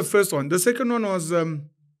 that's the first one. The second one was,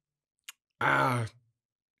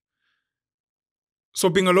 so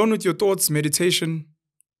being alone with your thoughts, meditation.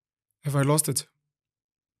 Have I lost it?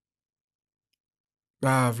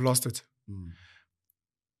 I've lost it.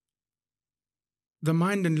 The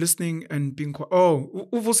mind and listening and being quiet.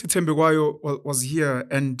 Uvusi Tembigwayo was here.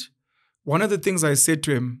 And one of the things I said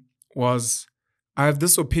to him was, I have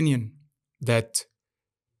this opinion that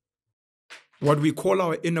what we call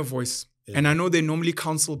our inner voice, and I know they normally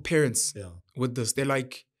counsel parents with this. They're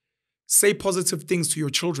like, say positive things to your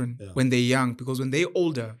children when they're young, because when they're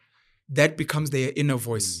older, that becomes their inner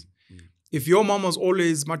voice. If your mom was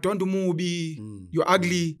always, Madondo mubi, you're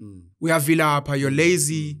ugly, we have vilapa, you're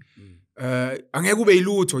lazy,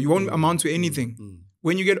 you won't amount to anything.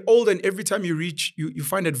 When you get older and every time you reach, you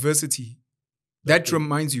find adversity, that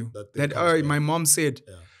reminds you that my mom said.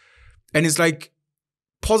 And it's like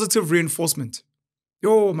positive reinforcement.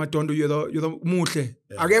 Yo, Madondo, you're the muhle.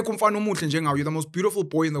 You're the most beautiful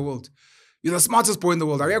boy in the world. You're the smartest boy in the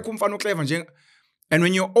world. And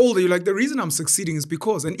when you're older, you're like, the reason I'm succeeding is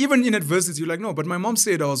because, and even in adversity, you're like, no, but my mom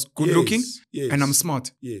said I was good looking and I'm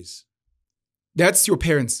smart. Yes. That's your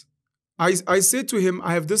parents. I said to him,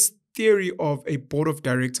 I have this theory of a board of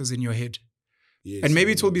directors in your head. Yes, and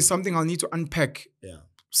maybe it will be something I'll need to unpack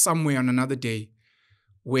somewhere on another day,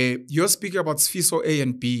 where you're speaking about Sifiso A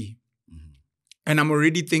and B. And I'm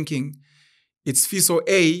already thinking, it's Sifiso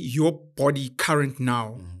A, your body current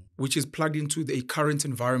now, which is plugged into a current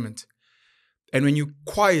environment. And when you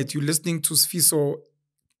quiet, you're listening to Sifiso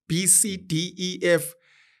B, C, D, E, F.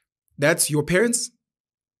 That's your parents,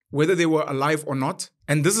 whether they were alive or not.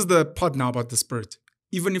 And this is the part now about the spirit,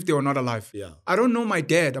 even if they were not alive. I don't know my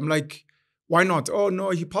dad. I'm like, why not? Oh, no,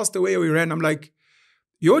 he passed away or he ran. I'm like,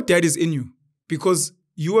 your dad is in you because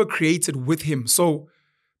you were created with him. So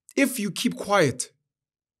if you keep quiet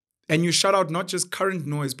and you shut out not just current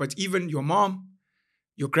noise, but even your mom,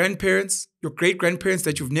 your grandparents, your great-grandparents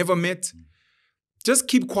that you've never met. Just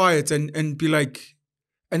keep quiet and be like,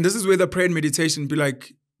 and this is where the prayer and meditation, be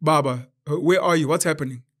like, Baba, where are you? What's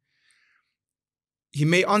happening? He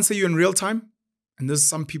may answer you in real time. And there's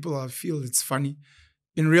some people I feel it's funny.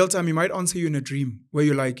 In real time, he might answer you in a dream where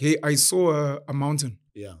you're like, hey, I saw a mountain.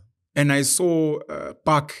 Yeah. And I saw a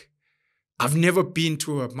buck. I've never been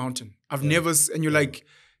to a mountain. I've never, and you're like,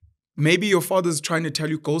 maybe your father's trying to tell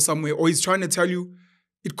you go somewhere, or he's trying to tell you,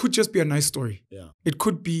 it could just be a nice story. Yeah. It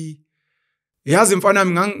could be, I used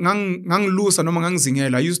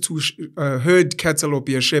to herd cattle or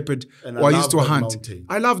be a shepherd, and or I used to hunt. Mountain.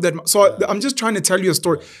 I love that. So I'm just trying to tell you a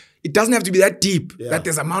story. It doesn't have to be that deep, that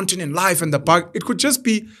there's a mountain in life and the bug. It could just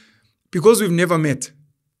be because we've never met.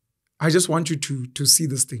 I just want you to see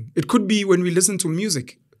this thing. It could be when we listen to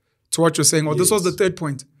music, to what you're saying, or this was the third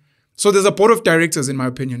point. So there's a board of directors, in my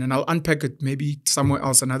opinion, and I'll unpack it maybe somewhere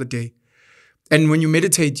else another day. And when you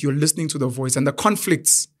meditate, you're listening to the voice and the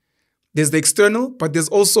conflicts. There's the external, but there's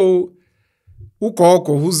also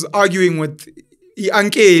Ukoko, who's arguing with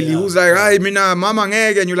Ankeli, who's like, "Ay, mina mama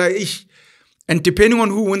ngeke," and you're like, "Ish." And depending on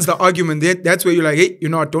who wins the argument, that's where you're like, "Hey, you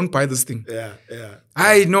know what? Don't buy this thing." Yeah.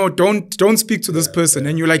 I know, don't speak to this person.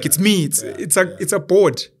 And you're like, "It's me. It's a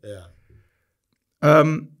board." Yeah.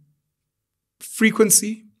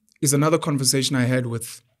 Frequency is another conversation I had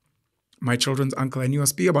with my children's uncle, and he was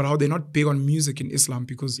speaking about how they're not big on music in Islam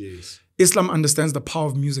because Islam understands the power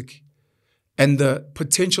of music and the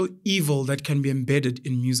potential evil that can be embedded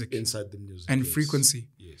in music. Inside the music. And frequency.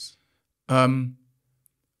 Yes.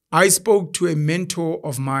 I spoke to a mentor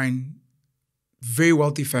of mine, very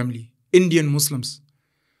wealthy family, Indian Muslims.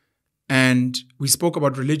 And we spoke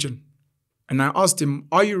about religion. And I asked him,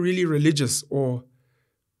 are you really religious, or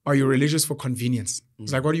are you religious for convenience?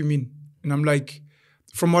 He's like, what do you mean? And I'm like,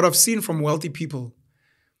 from what I've seen from wealthy people,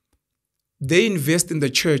 they invest in the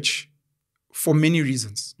church for many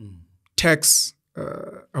reasons. Tax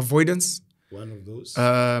avoidance. One of those.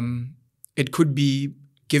 It could be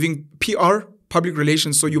giving PR, public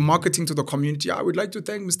relations. So you're marketing to the community. I would like to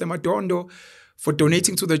thank Mr. Madondo for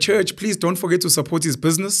donating to the church. Please don't forget to support his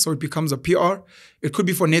business. So it becomes a PR. It could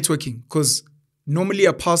be for networking, because normally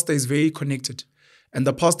a pastor is very connected. And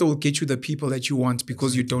the pastor will get you the people that you want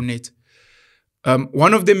because you donate.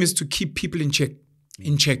 One of them is to keep people in check.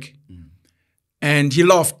 And he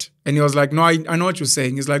laughed. And he was like, no, I know what you're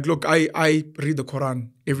saying. He's like, look, I read the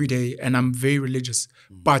Quran every day and I'm very religious.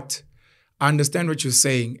 But I understand what you're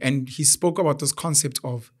saying. And he spoke about this concept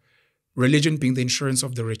of religion being the insurance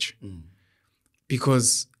of the rich.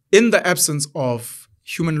 Because in the absence of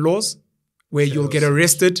human laws, where you'll get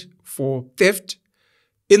arrested for theft,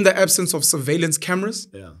 in the absence of surveillance cameras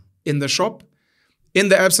in the shop, in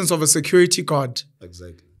the absence of a security guard,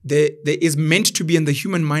 there is meant to be in the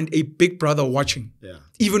human mind a big brother watching.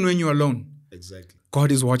 Even when you're alone.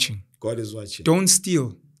 God is watching. Don't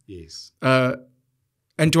steal. Yes.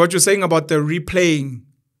 And to what you're saying about the replaying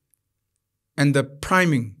and the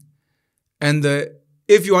priming and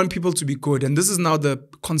if you want people to be good, and this is now the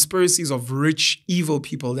conspiracies of rich, evil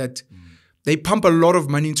people that they pump a lot of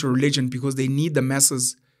money into religion because they need the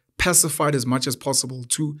masses pacified as much as possible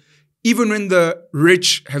to, even when the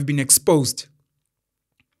rich have been exposed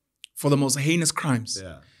for the most heinous crimes,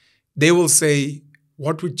 they will say,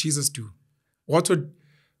 what would Jesus do? What would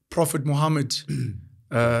Prophet Muhammad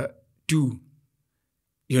do?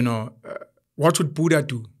 What would Buddha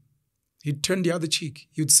do? He'd turn the other cheek.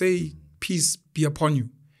 He would say, peace be upon you.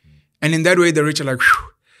 And in that way, the rich are like, whew,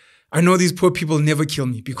 I know these poor people never kill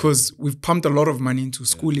me because we've pumped a lot of money into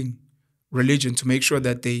schooling religion to make sure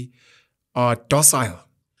that they are docile.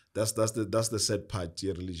 That's the sad part to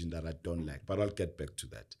your religion that I don't like, but I'll get back to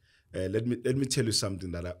that. Let me tell you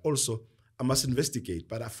something that I must investigate,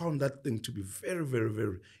 but I found that thing to be very, very,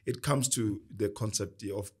 very, it comes to the concept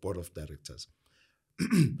of board of directors.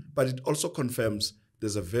 But it also confirms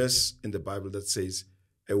there's a verse in the Bible that says,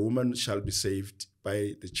 a woman shall be saved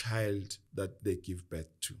by the child that they give birth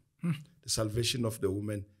to. The salvation of the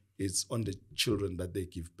woman is on the children that they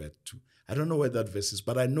give birth to. I don't know where that verse is,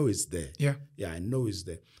 but I know it's there. Yeah, I know it's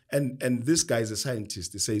there. And this guy is a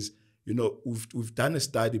scientist. He says, we've done a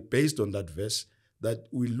study based on that verse that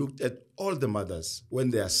we looked at all the mothers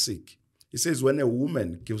when they are sick. He says when a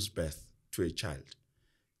woman gives birth to a child,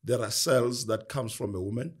 there are cells that comes from a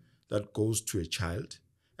woman that goes to a child,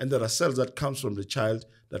 and there are cells that comes from the child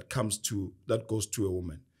that goes to a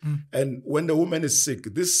woman. And when the woman is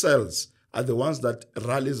sick, these cells are the ones that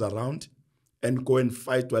rallies around and go and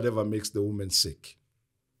fight whatever makes the woman sick.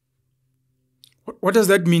 What does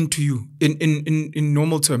that mean to you in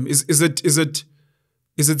normal terms? Is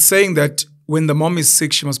it saying that when the mom is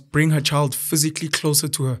sick, she must bring her child physically closer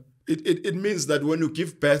to her? It means that when you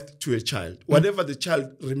give birth to a child, whatever the child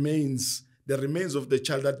remains, the remains of the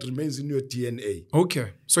child that remains in your DNA. Okay.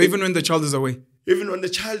 So even when the child is away? Even when the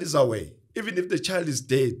child is away, even if the child is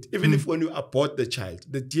dead, even if when you abort the child,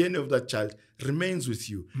 the DNA of that child remains with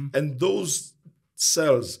you. And those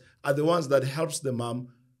cells are the ones that helps the mom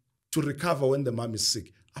to recover when the mom is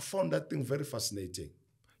sick. I found that thing very fascinating.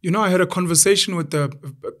 You know, I had a conversation with a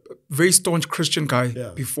very staunch Christian guy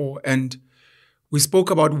before, and we spoke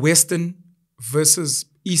about Western versus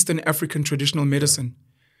Eastern African traditional medicine.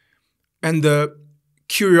 And the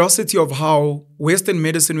curiosity of how Western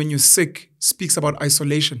medicine, when you're sick, speaks about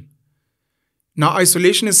isolation. Now,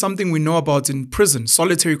 isolation is something we know about in prison,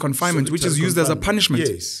 solitary confinement, which is used as a punishment.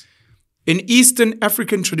 Yes. In Eastern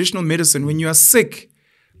African traditional medicine, when you are sick,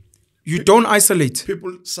 you don't isolate.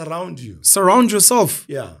 People surround you. Surround yourself.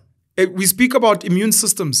 Yeah. We speak about immune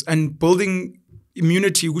systems and building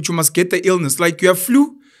immunity, which you must get the illness. Like you have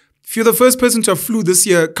flu. If you're the first person to have flu this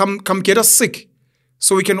year, come get us sick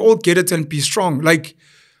so we can all get it and be strong. Like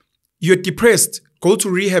you're depressed, go to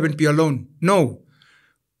rehab and be alone. No.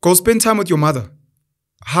 Go spend time with your mother.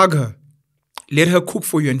 Hug her. Let her cook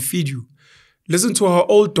for you and feed you. Listen to her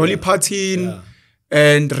old Dolly Parton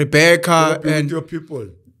and Rebecca. And your people.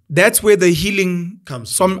 That's where the healing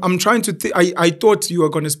comes. So I'm trying to I thought you were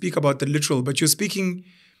going to speak about the literal, but you're speaking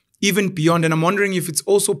even beyond. And I'm wondering if it's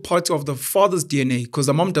also part of the father's DNA, because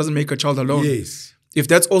the mom doesn't make a child alone. Yes. If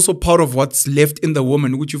that's also part of what's left in the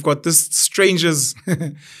woman, which you've got this stranger's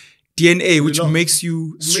DNA, which makes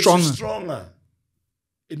you stronger.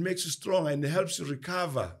 It makes you stronger and it helps you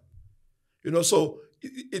recover. So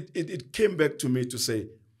it came back to me to say,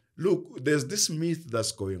 look, there's this myth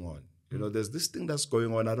that's going on. There's this thing that's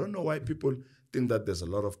going on. I don't know why people think that there's a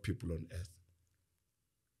lot of people on earth.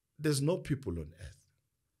 There's no people on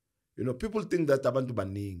earth. People think that abantu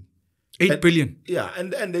baning. 8 billion. Yeah,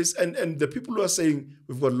 and the people who are saying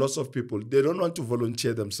we've got lots of people, they don't want to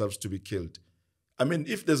volunteer themselves to be killed. I mean,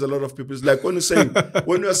 if there's a lot of people, it's like when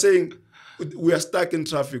you are saying we are stuck in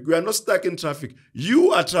traffic. We are not stuck in traffic.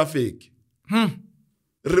 You are traffic.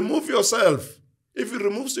 Remove yourself. If you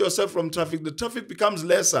remove yourself from traffic, the traffic becomes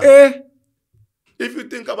lesser. If you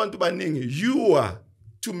think about baningi, you are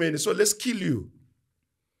too many, so let's kill you.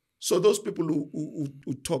 So those people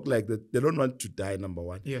who talk like that, they don't want to die, number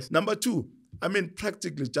one. Yes. Number two, I mean,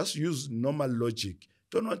 practically just use normal logic.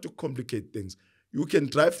 Don't want to complicate things. You can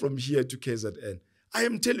drive from here to KZN. I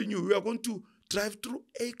am telling you, we are going to drive through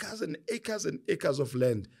acres and acres and acres of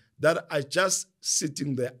land that are just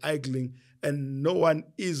sitting there idling and no one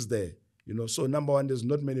is there. So number one, there's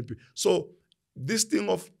not many people. So this thing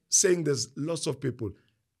of saying there's lots of people,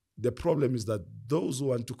 the problem is that those who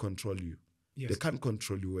want to control you, they can't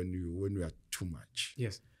control you when you are too much.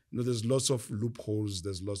 Yes. There's lots of loopholes.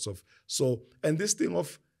 There's lots of and this thing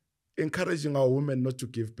of encouraging our women not to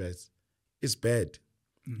give birth is bad.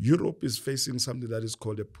 Europe is facing something that is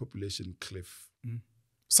called a population cliff.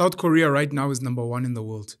 South Korea right now is number 1 in the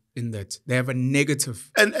world in that. They have a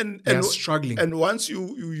negative. And they are struggling. And once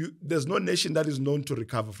you there's no nation that is known to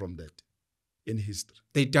recover from that in history.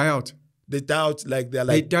 They die out. They die out like they're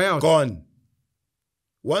like gone.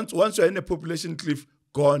 Once you're in a population cliff,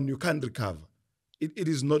 gone, you can't recover. It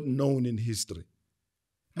is not known in history.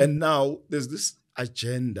 And now there's this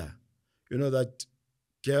agenda, that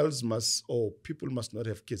girls must, or people must not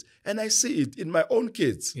have kids. And I see it in my own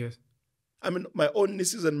kids. Yes. I mean, my own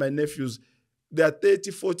nieces and my nephews, they are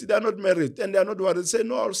 30, 40, they're not married, and they're not worried. They say,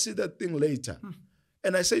 no, I'll see that thing later.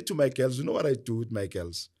 And I say to my girls, you know what I do with my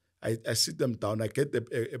girls? I sit them down, I get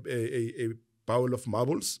a bowl of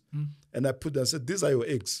marbles, and I put them, I said, these are your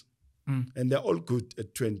eggs. And they're all good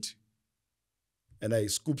at 20. And I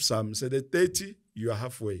scoop some, said at 30, you are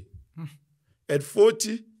halfway. At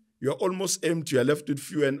 40, you're almost empty, you're left with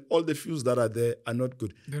few, and all the fews that are there are not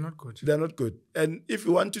good. They're not good. They're not good. And if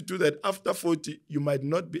you want to do that after 40, you might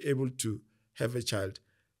not be able to have a child.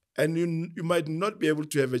 And you might not be able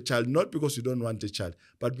to have a child, not because you don't want a child,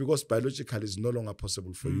 but because biologically it's no longer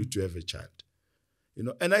possible for you to have a child.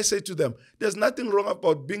 And I say to them, there's nothing wrong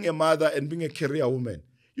about being a mother and being a career woman.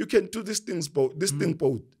 You can do these things both.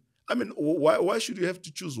 I mean, why should you have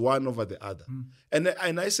to choose one over the other?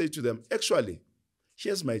 And I say to them, actually,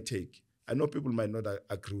 here's my take. I know people might not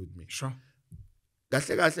agree with me. Sure.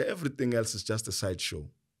 Everything else is just a sideshow.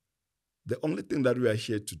 The only thing that we are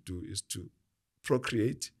here to do is to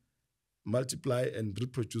procreate, multiply, and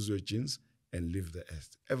reproduce your genes and leave the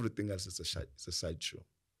earth. Everything else is a sideshow.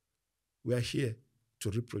 We are here to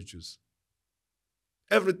reproduce.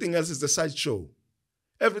 Everything else is a sideshow.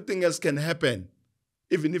 Everything else can happen,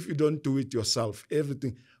 even if you don't do it yourself.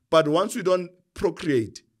 Everything. But once we don't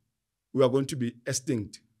procreate, we are going to be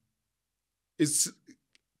extinct.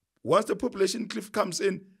 Once the population cliff comes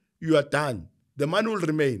in, you are done. The money will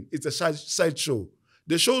remain. It's a side show.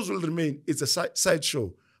 The shows will remain. It's a side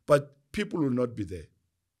show. But people will not be there.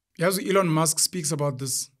 As Elon Musk speaks about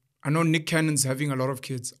this, I know Nick Cannon's having a lot of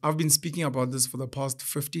kids. I've been speaking about this for the past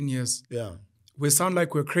 15 years. Yeah. We sound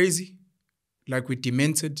like we're crazy, like we're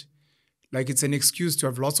demented, like it's an excuse to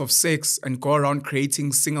have lots of sex and go around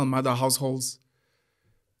creating single mother households.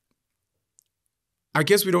 I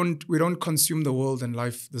guess we don't consume the world and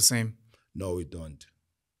life the same. No, we don't.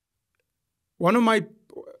 I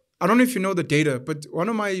don't know if you know the data, but one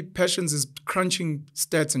of my passions is crunching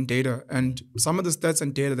stats and data. And some of the stats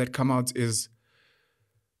and data that come out is,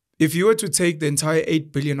 if you were to take the entire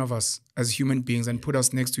 8 billion of us as human beings and put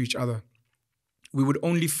us next to each other, we would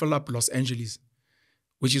only fill up Los Angeles,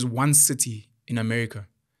 which is one city in America,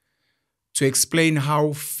 to explain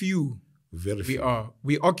how few we are.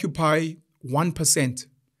 We occupy 1%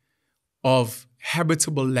 of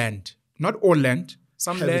habitable land. Not all land.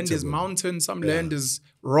 Some land is mountain, some land is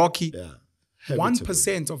rocky. Yeah.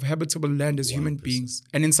 1% of habitable land is human beings.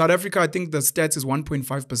 And in South Africa, I think the stats is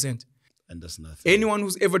 1.5%. And that's nothing. Anyone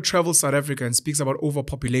who's ever traveled South Africa and speaks about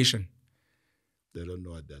overpopulation, they don't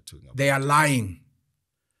know what they're talking about. they are lying.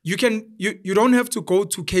 You don't have to go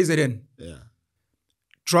to KZN. Yeah.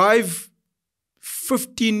 Drive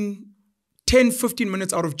 10, 15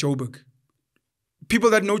 minutes out of Joburg. People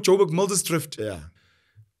that know Joburg, Muldersdrift. Yeah.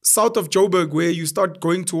 South of Joburg, where you start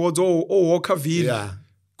going towards Walkerville. Yeah.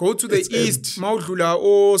 Go to the east, Maudlula,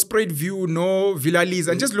 Spruit View, Villa Lees,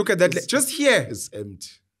 and just look at that. Just here. It's empty.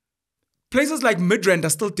 Places like Midrand are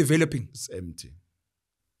still developing. It's empty.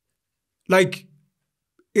 Like,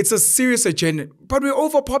 it's a serious agenda. But we're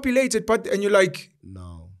overpopulated, and you're like,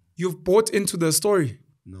 no. You've bought into the story.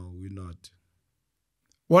 No, we're not.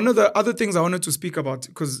 One of the other things I wanted to speak about,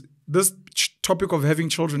 because this topic of having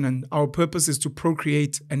children and our purpose is to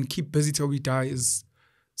procreate and keep busy till we die, is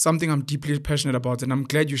something I'm deeply passionate about, and I'm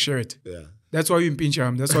glad you share it. Yeah. That's why you're in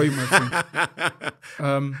Pincham. That's why you're my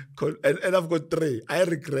friend. And I've got 3. I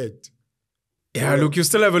regret. Yeah, look, you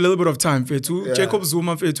still have a little bit of time. Yeah. Jacob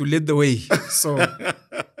Zuma to lead the way. So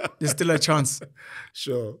there's still a chance.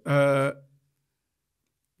 Sure.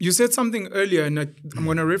 You said something earlier, and I'm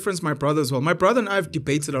going to reference my brother as well. My brother and I have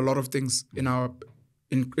debated a lot of things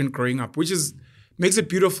in growing up, which makes it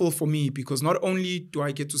beautiful for me, because not only do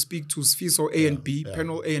I get to speak to Sifiso A and B,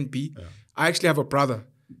 Penuel A and B, I actually have a brother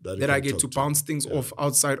that I get to bounce things off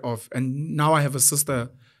outside of. And now I have a sister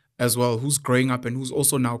as well who's growing up and who's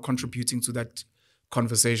also now contributing to that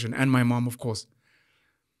conversation. And my mom, of course.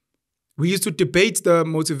 We used to debate the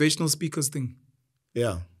motivational speakers thing.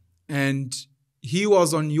 Yeah. And he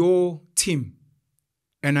was on your team.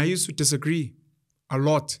 And I used to disagree a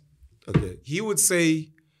lot. Okay. He would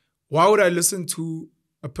say, why would I listen to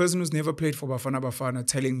a person who's never played for Bafana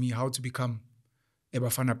telling me how to become a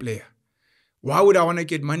Bafana player? Why would I want to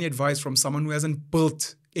get money advice from someone who hasn't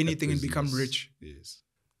built anything and become rich? Yes.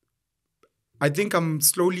 I think I'm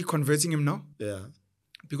slowly converting him now. Yeah.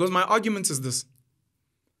 Because my argument is this.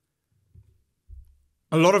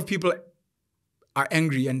 A lot of people are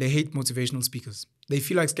angry and they hate motivational speakers. They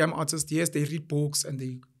feel like scam artists. Yes, they read books and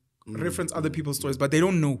they reference other people's stories, but they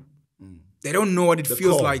don't know. They don't know what it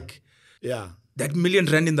feels like. Yeah. That R1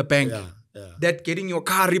 million in the bank. Yeah. Yeah. That getting your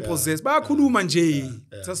car repossessed.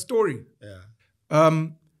 It's a story. Yeah.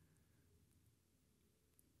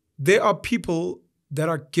 There are people that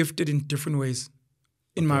are gifted in different ways,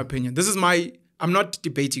 in my opinion. I'm not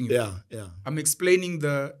debating you. Yeah, yeah. I'm explaining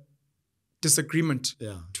the disagreement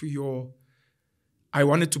to your, I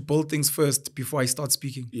wanted to build things first before I start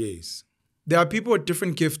speaking. Yes. There are people with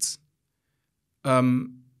different gifts.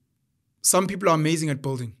 Some people are amazing at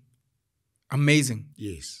building. Amazing.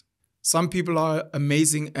 Yes. Some people are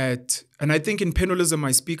amazing at, and I think in Penuelism,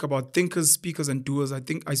 I speak about thinkers, speakers, and doers. I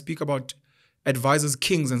think I speak about advisors,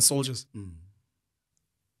 kings, and soldiers.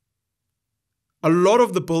 A lot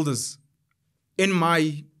of the builders in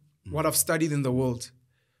what I've studied in the world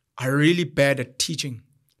are really bad at teaching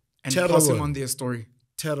and passing on their story.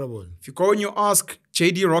 Terrible. If you go and you ask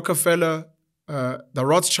J.D. Rockefeller, the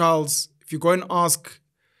Rothschilds, if you go and ask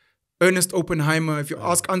Ernest Oppenheimer, if you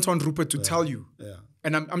ask Anton Rupert to tell you,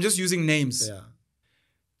 and I'm just using names,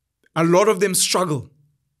 a lot of them struggle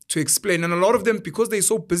to explain. And a lot of them, because they're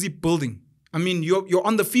so busy building, I mean, you're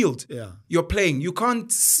on the field, you're playing, you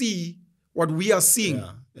can't see what we are seeing.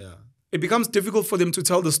 It becomes difficult for them to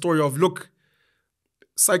tell the story of, look,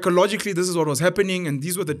 psychologically, this is what was happening and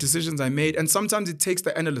these were the decisions I made. And sometimes it takes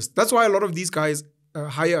the analyst. That's why a lot of these guys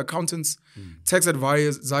hire accountants, tax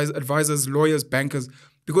advisors, lawyers, bankers,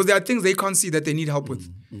 Because there are things they can't see that they need help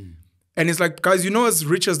with. And it's like, guys, you know, as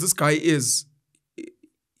rich as this guy is,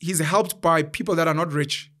 he's helped by people that are not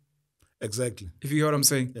rich. Exactly. If you hear what I'm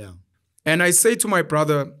saying. Yeah. And I say to my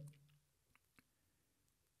brother,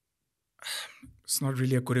 it's not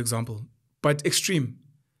really a good example, but extreme.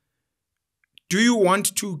 Do you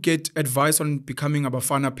want to get advice on becoming a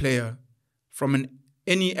Bafana player from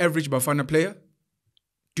any average Bafana player?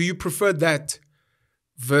 Do you prefer that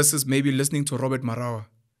versus maybe listening to Robert Marawa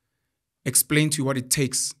explain to you what it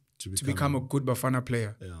takes to become a good Bafana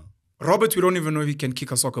player? Yeah. Robert, we don't even know if he can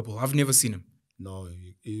kick a soccer ball. I've never seen him. No,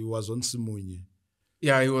 he was on Simunye.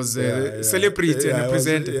 Yeah, he was a celebrity and a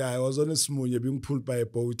presenter. I was on a Simunye being pulled by a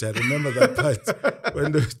boat. I remember that part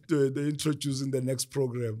when they introduced in the next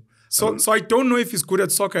program. So I don't know if he's good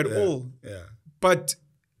at soccer at all. Yeah. But,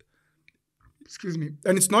 excuse me,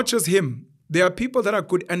 and it's not just him. There are people that are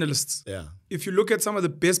good analysts. Yeah. If you look at some of the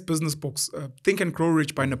best business books, Think and Grow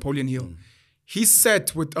Rich by Napoleon Hill, he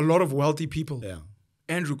sat with a lot of wealthy people. Yeah.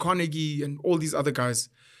 Andrew Carnegie and all these other guys,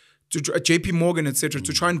 to JP Morgan, etc.,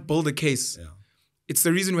 to try and build a case. Yeah. It's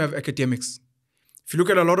the reason we have academics. If you look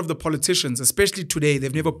at a lot of the politicians, especially today,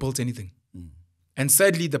 they've never built anything. And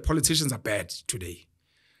sadly, the politicians are bad today.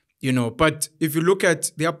 You know, but if you look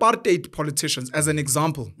at the apartheid politicians as an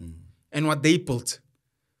example and what they built,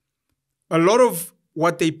 a lot of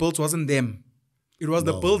what they built wasn't them. It was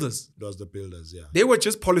the builders. It was the builders, yeah. They were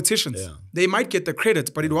just politicians. Yeah. They might get the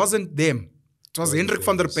credit, but it wasn't them. It was Hendrik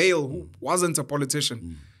van der Bijl who wasn't a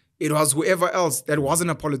politician. It was whoever else that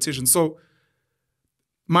wasn't a politician. So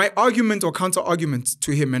my argument or counter argument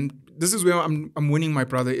to him, and this is where I'm winning my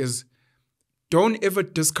brother, is don't ever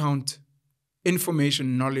discount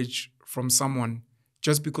information, knowledge from someone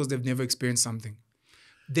just because they've never experienced something.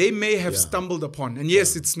 They may have stumbled upon, and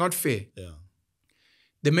yes, it's not fair. Yeah.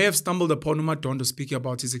 They may have stumbled upon Madondo speaking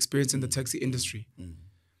about his experience in the taxi industry.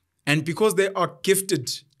 And because they are gifted,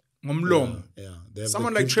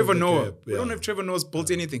 someone like Trevor Noah, we don't know if Trevor Noah's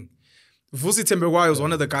built anything. Vusi Tembisa was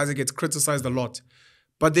one of the guys that gets criticized a lot.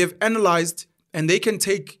 But they've analyzed, and they can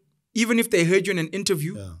take, even if they heard you in an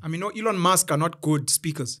interview, I mean, no, Elon Musk are not good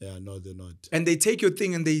speakers. Yeah, no, they're not. And they take your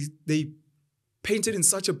thing and they paint it in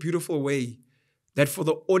such a beautiful way that for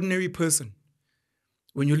the ordinary person,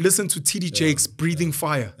 when you listen to TD Jakes breathing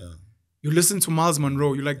fire, you listen to Miles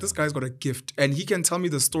Monroe, you're like, this guy's got a gift. And he can tell me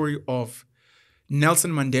the story of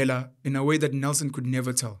Nelson Mandela in a way that Nelson could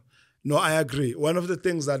never tell. No, I agree. One of the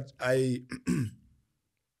things that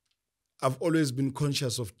I've always been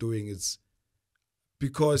conscious of doing is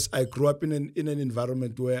because I grew up in an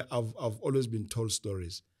environment where I've always been told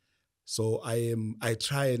stories. So I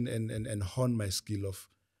try and hone my skill of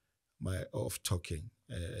talking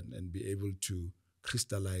and be able to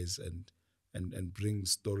crystallize and bring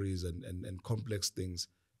stories and complex things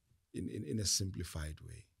in a simplified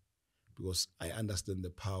way, because I understand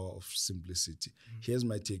the power of simplicity. Here's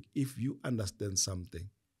my take. If you understand something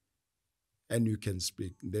and you can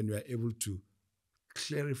speak, then you are able to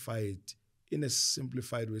clarify it in a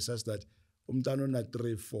simplified way such that Umtano na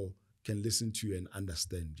 3-4 can listen to you and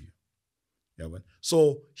understand you. Yeah, man.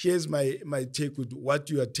 So here's my take with what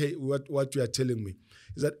you are telling me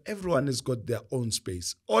is that everyone has got their own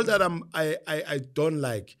space. All that I don't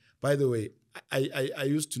like, by the way, I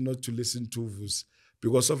used to not to listen to Vus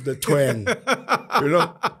because of the twang, you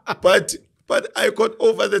know. But I got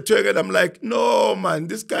over the twang and I'm like, no man,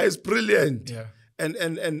 this guy is brilliant. Yeah.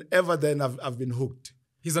 And ever then I've been hooked.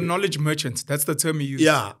 He's a knowledge merchant. That's the term he used.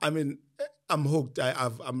 Yeah, I mean, I'm hooked.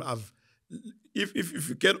 If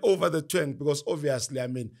you get over the twang, because obviously, I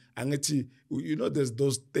mean, you know, there's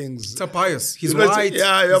those things. It's a bias. He's white. He's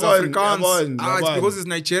Afrikaans. It's because he's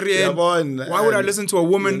Nigerian. Why would I listen to a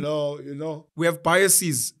woman? You know. We have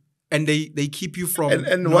biases, and they keep you from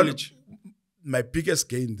and knowledge. My biggest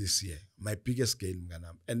gain this year,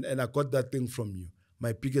 and I got that thing from you.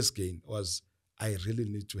 My biggest gain was I really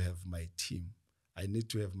need to have my team. I need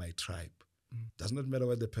to have my tribe. Does not matter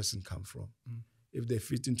where the person come from. If they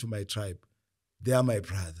fit into my tribe, they are my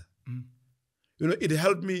brother. You know, it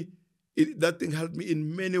helped me. That thing helped me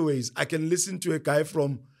in many ways. I can listen to a guy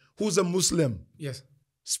who's a Muslim. Yes.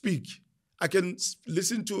 Speak. I can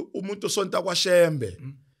listen to Ubuntu Sonta Washembe.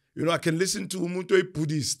 You know, I can listen to Ubuntu a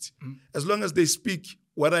Buddhist. As long as they speak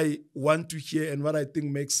what I want to hear and what I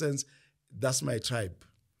think makes sense, that's my tribe.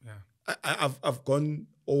 Yeah. I've gone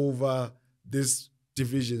over these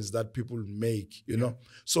divisions that people make, you know.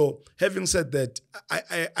 So having said that,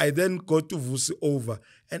 I then go to Vusi over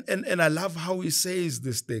and I love how he says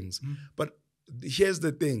these things. But here's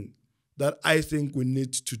the thing that I think we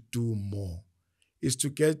need to do more is to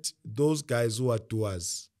get those guys who are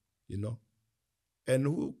doers, you know, and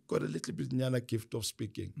who got a little bit nyana gift of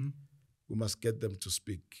speaking, we must get them to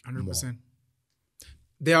speak 100%. more.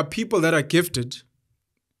 There are people that are gifted,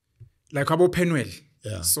 like Penuel,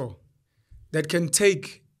 Yeah. so that can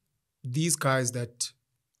take these guys that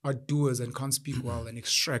are doers and can't speak well and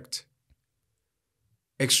extract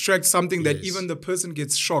something that even the person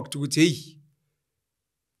gets shocked with,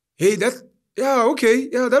 hey,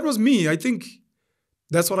 that was me. I think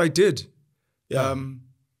that's what I did. Yeah.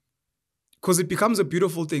 Because it becomes a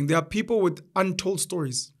beautiful thing. There are people with untold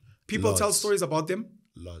stories. People tell stories about them.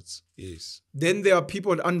 Lots, yes. Then there are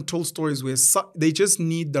people with untold stories where they just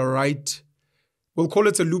need the right, we'll call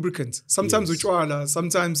it a lubricant. Sometimes uchwala,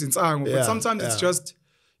 sometimes insango, but sometimes it's just,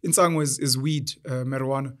 insango is weed,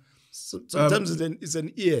 marijuana. Sometimes it's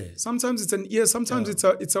an ear. Sometimes it's an ear. Sometimes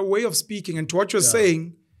it's a way of speaking. And to what you're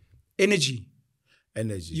saying, energy.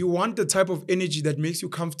 You want the type of energy that makes you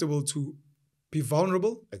comfortable to be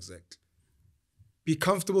vulnerable. Exactly. Be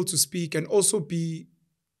comfortable to speak and also be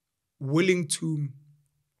willing to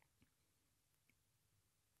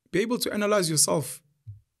be able to analyze yourself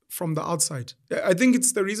from the outside. I think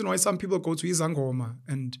it's the reason why some people go to Izangoma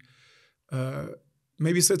and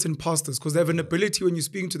maybe certain pastors, because they have an ability when you're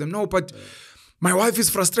speaking to them. No, but my wife is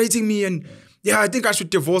frustrating me and I think I should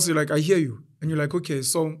divorce you. Like, I hear you. And you're like, okay,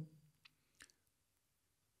 so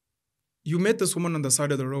you met this woman on the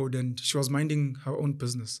side of the road and she was minding her own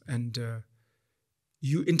business and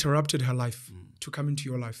you interrupted her life to come into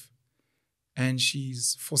your life. And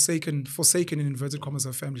she's forsaken in inverted commas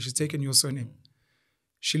her family. She's taken your surname.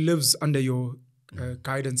 She lives under your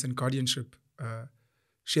guidance and guardianship.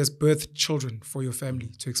 She has birthed children for your family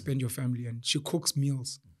to expand your family, and she cooks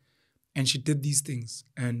meals. And she did these things.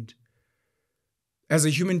 And as a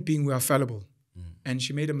human being, we are fallible. And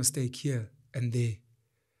she made a mistake here and there.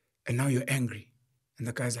 And now you're angry. And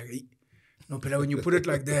the guy's like, hey, no, but when you put it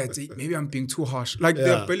like that, maybe I'm being too harsh. Like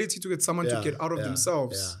the ability to get someone to get out of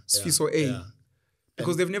themselves, Sifiso A,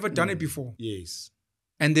 because they've never done it before. Yes.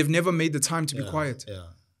 And they've never made the time to be quiet. Yeah.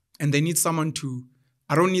 And they need someone to,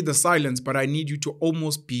 I don't need the silence, but I need you to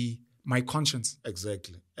almost be my conscience.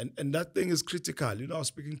 Exactly. And that thing is critical. You know, I was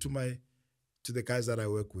speaking to the guys that I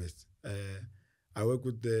work with. I work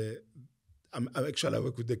with I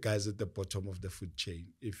work with the guys at the bottom of the food chain,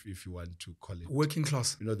 if you want to call it. Working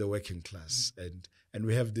class. You know, the working class. And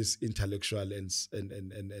we have this intellectual and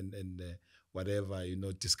whatever, you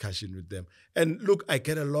know, discussion with them. And look, I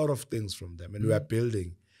get a lot of things from them. And we are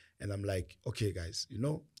building. And I'm like, okay, guys, you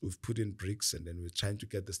know, we've put in bricks and then we're trying to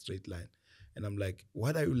get the straight line. And I'm like,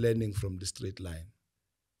 what are you learning from the straight line?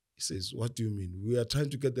 He says, what do you mean? We are trying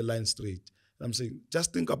to get the line straight. And I'm saying,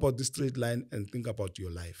 just think about the straight line and think about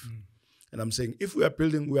your life. And I'm saying, if we are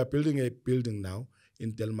building a building now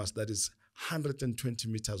in Delmas that is 120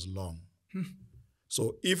 meters long.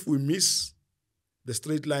 So if we miss the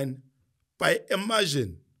straight line by a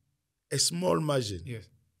margin, a small margin,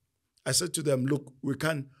 I said to them, look, we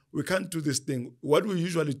can't do this thing. What we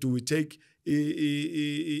usually do, we take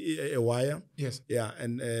a wire,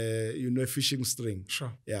 and a fishing string,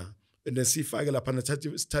 and then see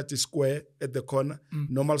start a square at the corner,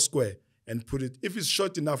 normal square. And put it, if it's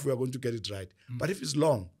short enough, we are going to get it right. But if it's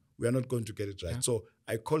long, we are not going to get it right. So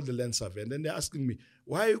I called the land surveyor. And then they're asking me,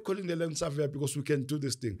 why are you calling the land surveyor? Because we can do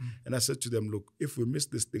this thing. And I said to them, look, if we miss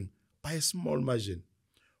this thing by a small margin,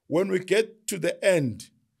 when we get to the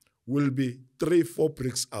end, we'll be 3-4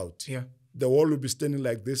 bricks out. The wall will be standing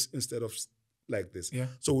like this instead of like this.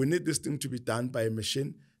 So we need this thing to be done by a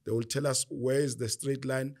machine. They will tell us where is the straight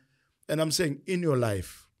line. And I'm saying, in your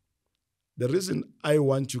life, the reason I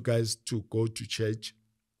want you guys to go to church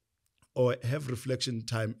or have reflection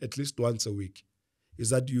time at least once a week is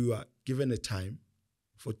that you are given a time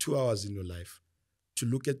for 2 hours in your life to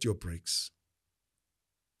look at your bricks.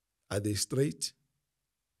 Are they straight?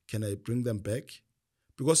 Can I bring them back?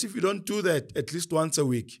 Because if you don't do that at least once a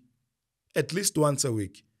week,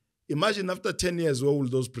 imagine after 10 years, where will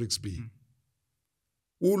those bricks be?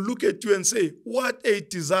 We'll look at you and say, what a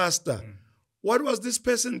disaster. What was this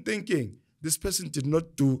person thinking? This person did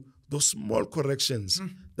not do those small corrections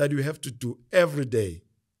that you have to do every day.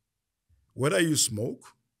 Whether you smoke,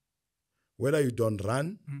 whether you don't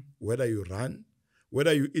run, whether you run,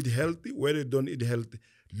 whether you eat healthy, whether you don't eat healthy.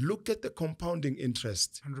 Look at the compounding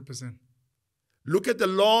interest. 100%. Look at the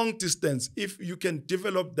long distance. If you can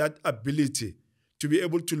develop that ability to be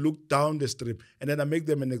able to look down the strip, and then I make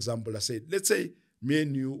them an example. I say, let's say me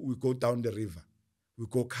and you, we go down the river. We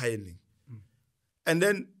go kayaking. And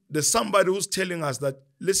then there's somebody who's telling us that,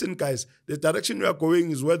 listen, guys, the direction we are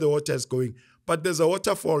going is where the water is going, but there's a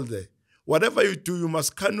waterfall there. Whatever you do, you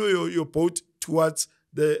must canoe your boat towards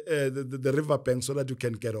the river bank so that you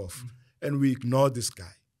can get off. And we ignore this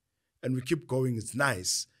guy. And we keep going. It's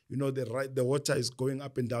nice. You know, the water is going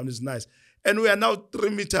up and down. It's nice. And we are now 3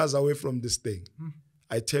 meters away from this thing.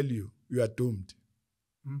 I tell you, you are doomed.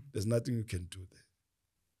 There's nothing you can do there.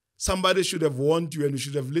 Somebody should have warned you, and you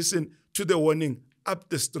should have listened to the warning up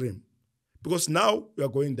the stream. Because now we are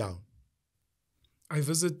going down. I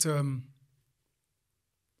visit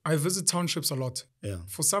townships a lot. Yeah.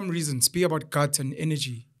 For some reason, speak about gut and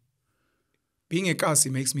energy. Being a Kasi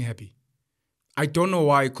makes me happy. I don't know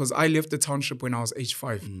why, because I left the township when I was age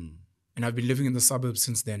 5. And I've been living in the suburbs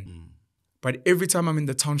since then. But every time I'm in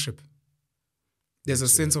the township, there's a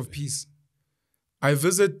sense of peace. I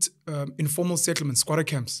visit informal settlements, squatter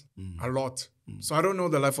camps, a lot. So I don't know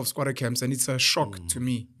the life of squatter camps, and it's a shock to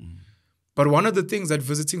me. But one of the things that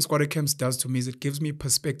visiting squatter camps does to me is it gives me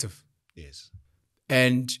perspective. Yes.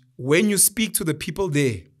 And when you speak to the people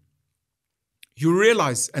there, you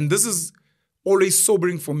realize, and this is always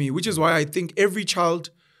sobering for me, which is why I think every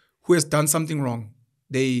child who has done something wrong,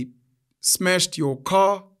 they smashed your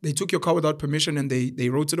car, they took your car without permission and they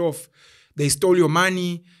wrote it off, they stole your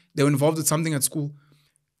money, they were involved with something at school,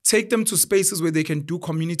 take them to spaces where they can do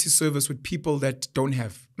community service with people that don't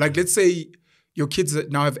have. Like, let's say your kids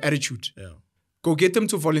that now have attitude. Yeah. Go get them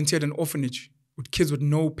to volunteer at an orphanage with kids with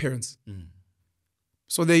no parents.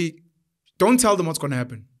 So they don't tell them what's going to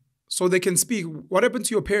happen. So they can speak, what happened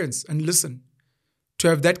to your parents? And listen. To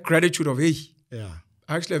have that gratitude of, hey,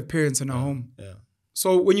 I actually have parents in our home. Yeah.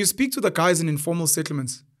 So when you speak to the guys in informal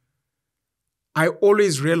settlements, I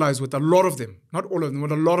always realize with a lot of them, not all of them,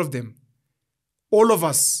 with a lot of them, all of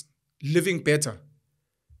us living better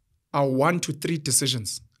are 1 to 3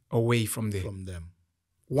 decisions away from there. From them.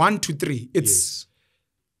 1 to 3. It's,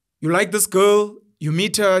 you like this girl, you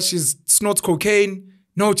meet her, she snorts cocaine.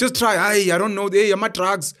 No, just try. I don't know, hey, I'm at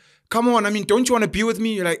drugs. Come on, I mean, don't you want to be with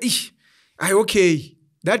me? You're like, okay.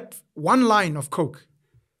 That one line of coke.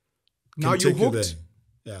 Now you're hooked.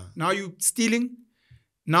 Yeah. Now you're stealing.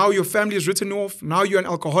 Now your family is written off. Now you're an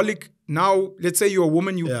alcoholic. Now, let's say you're a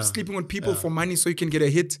woman, you're sleeping with people for money so you can get a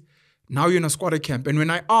hit. Now you're in a squatter camp. And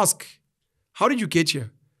when I ask, how did you get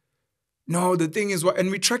here? No, the thing is,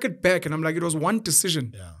 and we track it back, and I'm like, it was one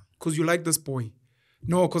decision. Because you like this boy.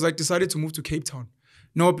 No, because I decided to move to Cape Town.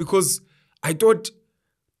 No, because I thought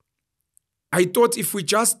if we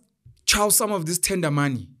just chow some of this tender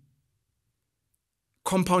money,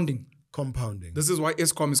 compounding. This is why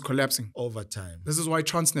Eskom is collapsing. Over time. This is why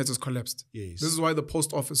Transnet has collapsed. Yes. This is why the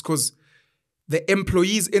post office, because the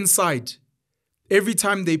employees inside, every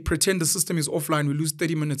time they pretend the system is offline, we lose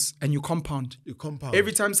 30 minutes and you compound.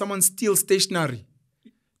 Every time someone steals stationery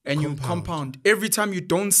and you compound. Every time you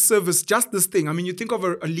don't service just this thing. I mean, you think of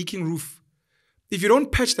a leaking roof. If you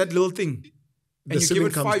don't patch that little thing, and you give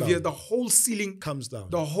it 5 years, the whole ceiling comes down.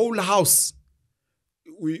 The whole house.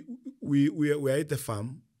 We are at the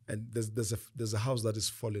farm, and there's a house that is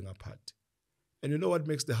falling apart. And you know what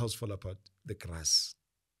makes the house fall apart? The grass.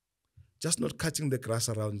 Just not cutting the grass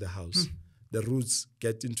around the house. The roots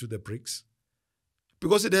get into the bricks.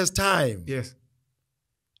 Because it has time. Yes.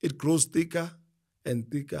 It grows thicker and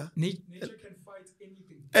thicker. Nature can fight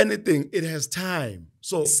anything. Anything. It has time.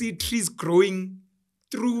 So see trees growing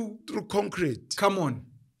through concrete. Come on.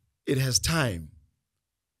 It has time.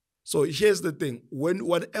 So here's the thing.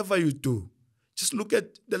 Whatever you do, just look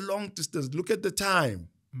at the long distance. Look at the time.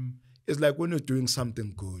 It's like when you're doing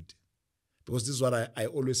something good. Because this is what I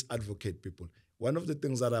always advocate people. One of the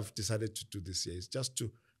things that I've decided to do this year is just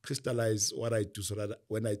to crystallize what I do so that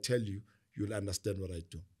when I tell you, you'll understand what I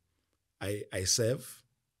do. I serve.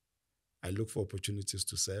 I look for opportunities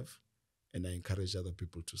to serve. And I encourage other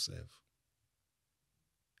people to serve.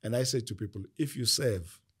 And I say to people, if you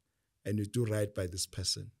serve and you do right by this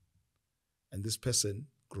person, and this person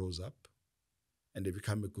grows up and they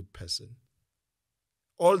become a good person,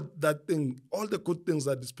 all the good things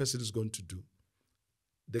that this person is going to do,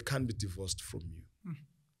 they can't be divorced from you.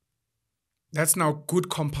 That's now good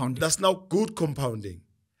compounding. That's now good compounding.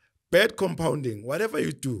 Bad compounding, whatever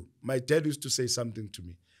you do. My dad used to say something to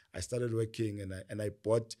me. I started working and I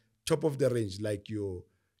bought top of the range, like you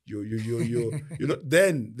know,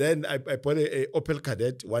 then I bought a Opel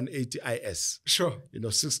Kadett 180 IS. Sure.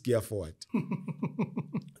 6 gear forward.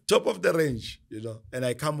 Top of the range, and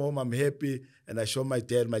I come home, I'm happy, and I show my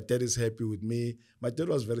dad is happy with me. My dad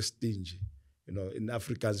was very stingy. In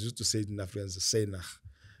Africans, used to say it in Africans, senach.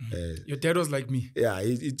 Your dad was like me. Yeah,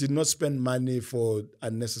 he did not spend money for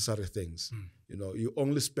unnecessary things. You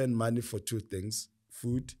only spend money for 2 things,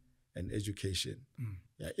 food and education.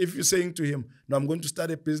 Yeah, if you're saying to him, no, I'm going to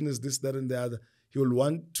start a business, this, that, and the other, he will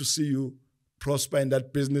want to see you prosper in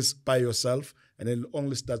that business by yourself, and then he'll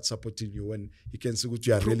only start supporting you when he can see what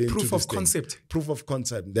you are really into. Proof of concept. Proof of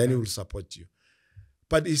concept. Then he will support you.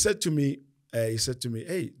 But he said to me,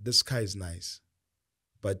 hey, this car is nice,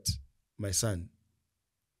 but my son,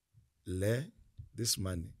 this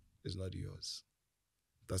money is not yours.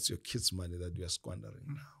 That's your kids' money that we are squandering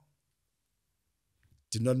now.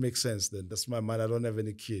 Did not make sense then. That's my money. I don't have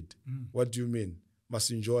any kid. What do you mean?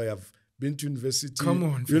 Must enjoy. I've been to university. Come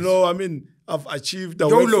on. You know, I mean, I've achieved. I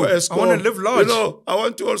work for Eskom. I want to live large. You know, I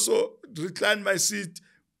want to also recline my seat,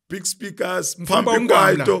 big speakers,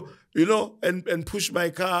 you know, and push my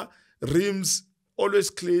car, rims, always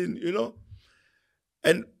clean, you know.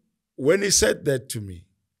 And when he said that to me,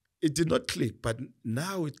 it did not click, but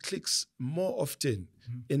now it clicks more often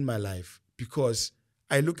in my life because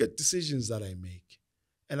I look at decisions that I make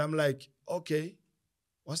and I'm like, okay,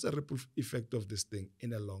 what's the ripple effect of this thing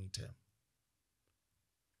in a long term?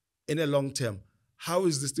 In a long term, how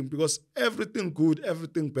is this thing? Because everything good,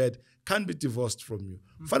 everything bad can be divorced from you.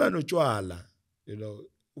 Fana no chwala, you know,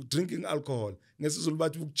 drinking alcohol. There's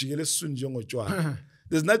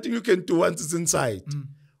nothing you can do once it's inside.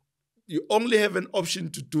 You only have an option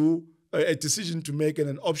to do, a decision to make and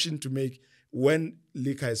an option to make when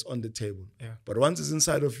liquor is on the table. Yeah. But once it's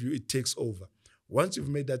inside of you, it takes over. Once you've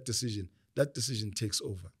made that decision takes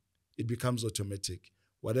over. It becomes automatic.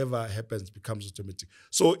 Whatever happens becomes automatic.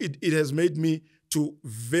 So it has made me to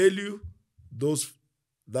value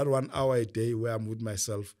that 1 hour a day where I'm with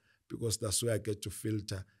myself, because that's where I get to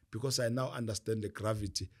filter, because I now understand the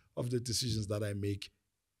gravity of the decisions that I make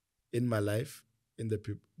in my life, in the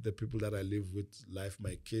people that I live with,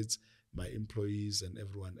 my kids, my employees, and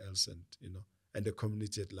everyone else, and you know, and the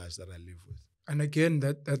community at large that I live with. And again,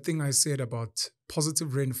 that thing I said about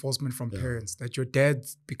positive reinforcement from parents, that your dad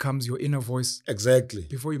becomes your inner voice. Exactly.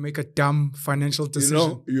 Before you make a dumb financial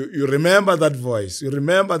decision. You know, you remember that voice. You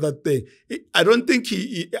remember that thing. I don't think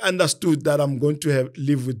he understood that I'm going to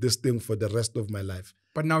live with this thing for the rest of my life.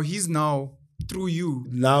 But now he's through you,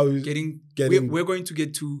 getting we're going to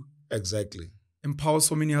get to empower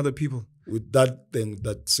so many other people. With that thing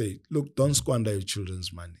that say, look, don't squander your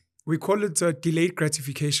children's money. We call it delayed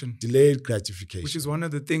gratification. Delayed gratification. Which is one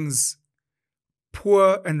of the things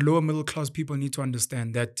poor and lower middle class people need to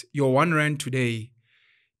understand, that your 1 rand today,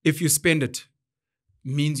 if you spend it,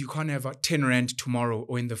 means you can't have a 10 rand tomorrow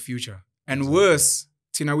or in the future. And worse,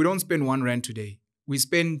 Tina, we don't spend 1 rand today. We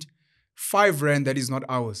spend 5 rand that is not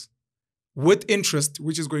ours, with interest,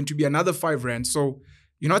 which is going to be another 5 rand. So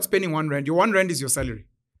you're not spending 1 rand. Your 1 rand is your salary,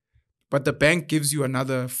 but the bank gives you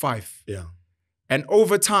another 5. Yeah. And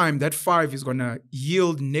over time, that 5 is going to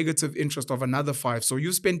yield negative interest of another 5. So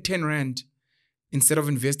you spend 10 rand instead of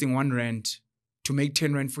investing 1 rand to make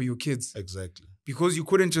 10 rand for your kids. Exactly. Because you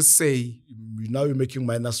couldn't just say... Now you're making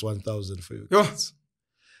minus 1,000 for your kids.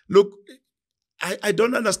 Look, I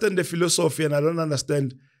don't understand the philosophy and I don't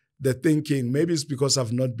understand the thinking. Maybe it's because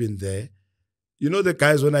I've not been there. You know, the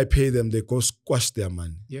guys, when I pay them, they go squash their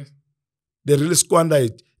money. Yeah. They really squander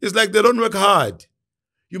it. It's like they don't work hard.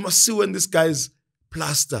 You must see when these guys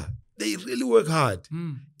plaster. They really work hard.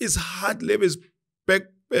 It's hard labor, it's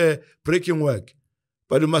breaking work.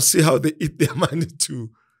 But you must see how they eat their money too.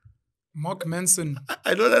 Mark Manson.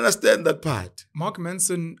 I don't understand that part. Mark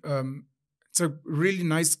Manson, it's a really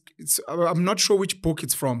nice, I'm not sure which book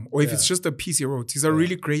it's from or if it's just a piece he wrote. He's a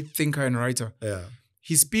really great thinker and writer. Yeah.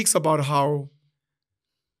 He speaks about how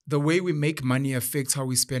the way we make money affects how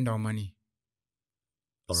we spend our money.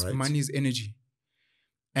 All right. So money is energy.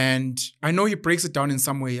 And I know he breaks it down in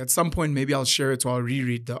some way. At some point, maybe I'll share it or I'll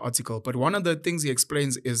reread the article. But one of the things he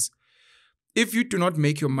explains is if you do not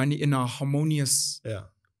make your money in a harmonious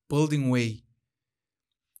building way,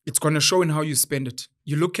 it's going to show in how you spend it.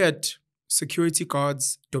 You look at security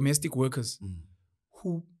guards, domestic workers,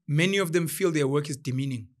 who many of them feel their work is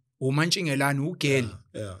demeaning.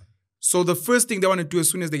 So the first thing they want to do as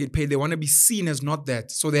soon as they get paid, they want to be seen as not that.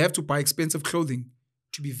 So they have to buy expensive clothing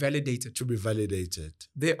to be validated.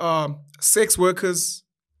 There are sex workers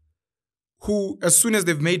who, as soon as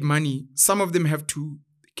they've made money, some of them have to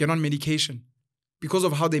get on medication because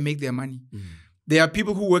of how they make their money. There are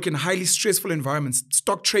people who work in highly stressful environments,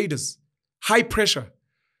 stock traders, high pressure.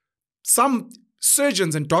 Some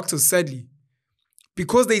surgeons and doctors, sadly,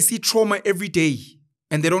 because they see trauma every day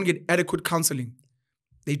and they don't get adequate counseling,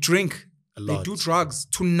 they drink, they do drugs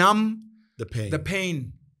to numb the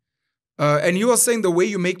pain. And he was saying the way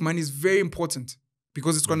you make money is very important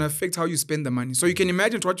because it's going to affect how you spend the money. So you can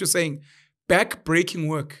imagine what you're saying, back-breaking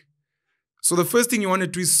work. So the first thing you want to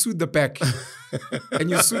do is soothe the back. And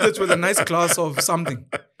you soothe it with a nice glass of something.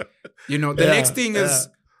 You know, the next thing is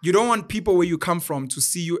you don't want people where you come from to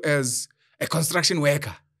see you as a construction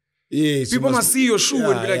worker. Yes, People must see your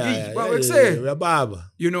shoe and be like, hey, we're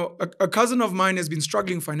Baba. You know, a cousin of mine has been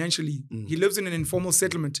struggling financially. He lives in an informal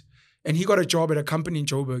settlement and he got a job at a company in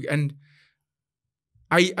Joburg. And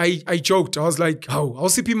I joked. I was like, I'll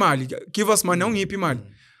see Mali. Give us money.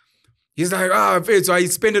 He's like, so I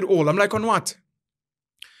spend it all. I'm like, on what?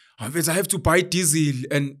 I have to buy diesel.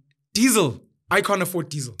 And diesel, I can't afford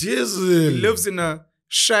diesel. He lives in a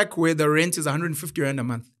shack where the rent is 150 Rand a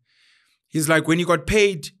month. He's like, when he got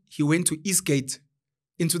paid, he went to Eastgate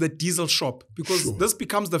into the diesel shop because this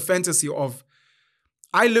becomes the fantasy of,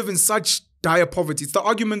 I live in such dire poverty. It's the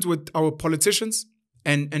argument with our politicians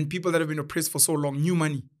and people that have been oppressed for so long, new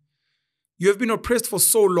money. You have been oppressed for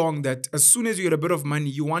so long that as soon as you get a bit of money,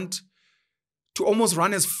 you want to almost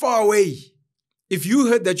run as far away. If you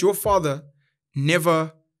heard that your father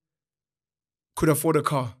never could afford a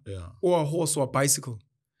car or a horse or a bicycle,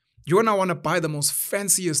 you're now want to buy the most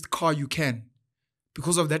fanciest car you can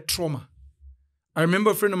because of that trauma. I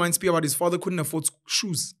remember a friend of mine speak about his father couldn't afford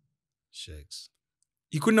shoes. Shakes.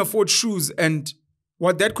 He couldn't afford shoes. And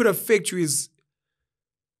what that could affect you is,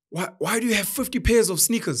 why do you have 50 pairs of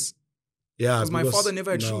sneakers? Yeah, because my father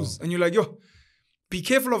never had shoes. And you're like, be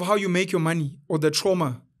careful of how you make your money or the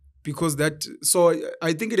trauma. Because so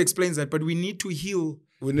I think it explains that. But we need to heal.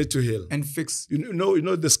 We need to heal. And fix. You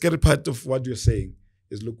know, the scary part of what you're saying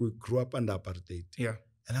is, look, we grew up under apartheid. Yeah.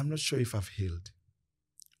 And I'm not sure if I've healed.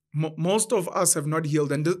 Most of us have not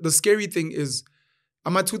healed. And the scary thing is,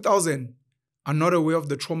 I'm at 2000. I'm not aware of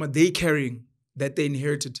the trauma they're carrying that they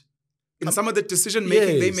inherited. In some of the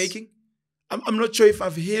decision-making they're making. I'm not sure if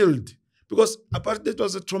I've healed. Because apartheid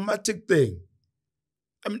was a traumatic thing.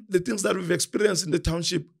 I mean, the things that we've experienced in the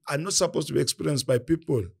township are not supposed to be experienced by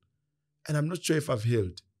people. And I'm not sure if I've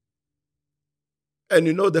healed. And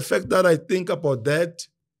you know, the fact that I think about that,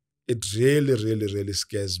 it really, really, really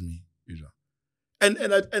scares me. You know, and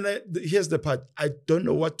here's the part: I don't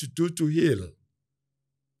know what to do to heal.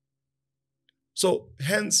 So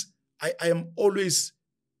hence, I am always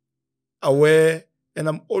aware, and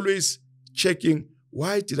I'm always checking,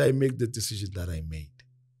 why did I make the decision that I made?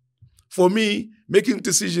 For me, making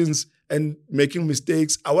decisions and making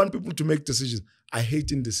mistakes, I want people to make decisions. I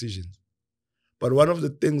hate indecisions. But one of the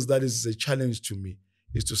things that is a challenge to me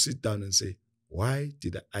is to sit down and say, why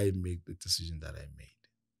did I make the decision that I made?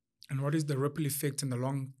 And what is the ripple effect in the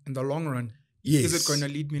long run? Yes. Is it going to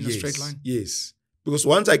lead me in a straight line? Yes. Because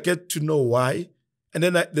once I get to know why, and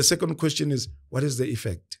then the second question is, what is the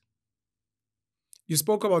effect? You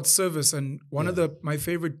spoke about service, and one of my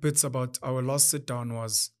favorite bits about our last sit down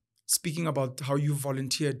was speaking about how you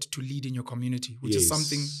volunteered to lead in your community, which is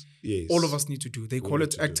something all of us need to do. They call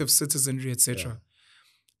it active citizenry, etc.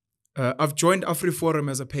 I've joined AfriForum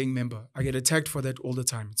as a paying member. I get attacked for that all the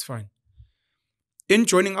time. It's fine. In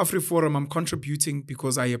joining AfriForum, I'm contributing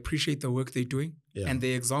because I appreciate the work they're doing and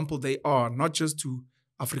the example they are, not just to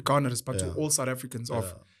Afrikaners, but to all South Africans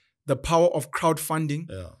of the power of crowdfunding,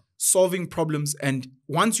 solving problems. And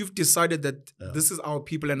once you've decided that this is our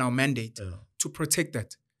people and our mandate, to protect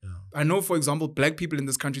that. I know, for example, black people in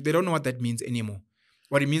this country, they don't know what that means anymore.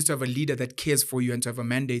 What it means to have a leader that cares for you and to have a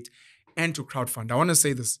mandate and to crowdfund. I want to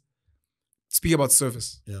say this. Speak about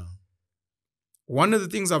service. Yeah. One of the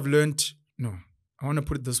things I've learned, I want to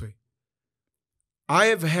put it this way. I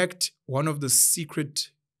have hacked one of the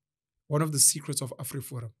secrets of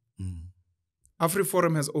AfriForum.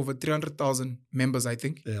 AfriForum has over 300,000 members, I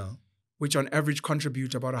think, which on average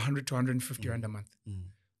contribute about 100 to 150 Rand a month.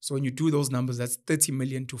 So when you do those numbers, that's 30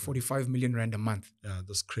 million to 45 million Rand a month. Yeah,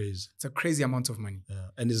 that's crazy. It's a crazy amount of money. Yeah.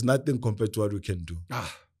 And it's nothing compared to what we can do.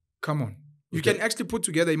 Come on. You can actually put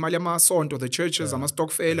together Imalama Sont or the churches,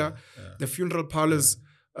 Amastokfela, the funeral parlors,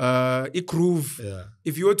 Groove.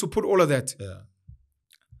 If you were to put all of that.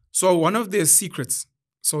 So one of their secrets,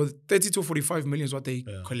 so 30 to 45 million is what they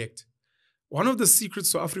collect. One of the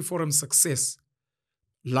secrets to AfriForum's success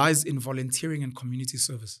lies in volunteering and community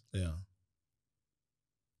service.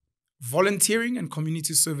 Volunteering and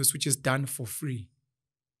community service, which is done for free.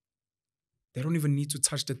 They don't even need to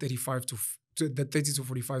touch the 30 to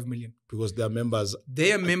 45 million. Because their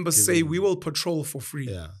members say, we will patrol for free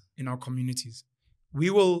in our communities.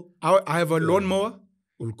 I have a lawnmower.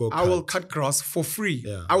 I will cut grass for free.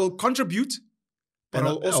 I will contribute, but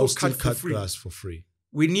I'll also cut grass for free.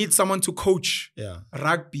 We need someone to coach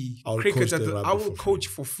rugby, cricket. I will coach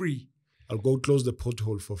for free. I'll go close the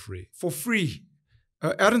pothole for free. For free.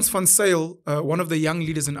 Ernst van Zyl, one of the young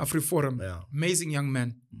leaders in AfriForum, amazing young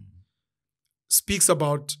man, speaks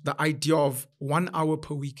about the idea of 1 hour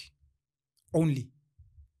per week only.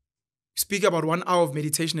 Speak about 1 hour of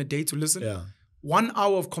meditation a day to listen. 1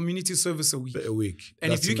 hour of community service a week.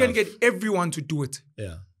 And That's if you enough. can get everyone to do it,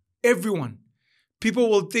 Yeah. everyone, people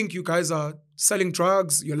will think you guys are selling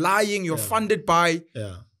drugs, you're lying, you're funded by.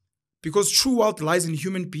 Yeah. Because true wealth lies in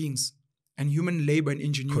human beings and human labor and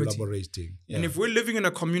ingenuity. Collaborating. Yeah. And if we're living in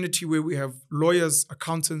a community where we have lawyers,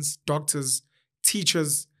 accountants, doctors,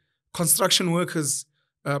 teachers, construction workers,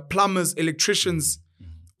 plumbers, electricians,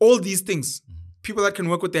 all these things, people that can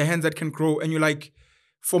work with their hands, that can grow, and you're like,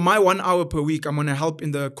 for my 1 hour per week, I'm going to help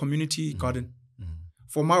in the community garden.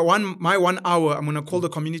 For my 1 hour, I'm going to call the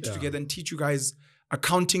community together and teach you guys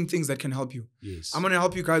accounting things that can help you. Yes. I'm going to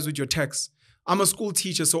help you guys with your tax. I'm a school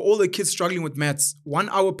teacher, so all the kids struggling with maths, 1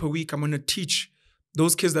 hour per week, I'm going to teach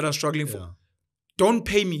those kids that are struggling for. Don't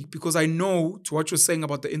pay me, because I know, to what you're saying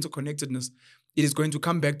about the interconnectedness, it is going to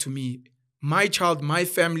come back to me. My child, my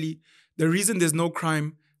family, the reason there's no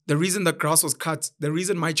crime, the reason the grass was cut, the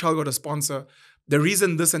reason my child got a sponsor, the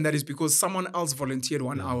reason this and that is because someone else volunteered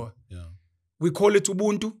 1 hour. Yeah. We call it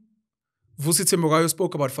Ubuntu. Vusi Tembisa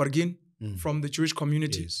spoke about Fargin from the Jewish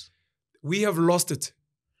community. Yes. We have lost it.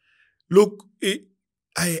 Look,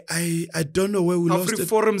 I don't know where we lost it.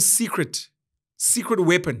 AfriForum's secret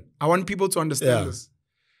weapon, I want people to understand this,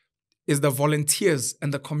 is the volunteers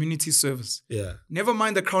and the community service. Yeah. Never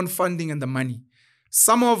mind the crowdfunding and the money.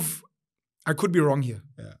 I could be wrong here.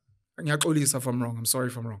 Yeah. If I'm wrong, I'm sorry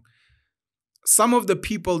if I'm wrong. Some of the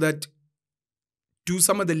people that do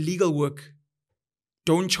some of the legal work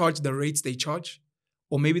don't charge the rates they charge,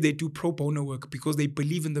 or maybe they do pro bono work because they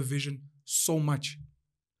believe in the vision so much.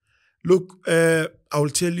 Look, I will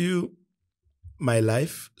tell you my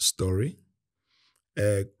life story.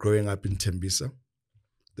 Growing up in Tembisa,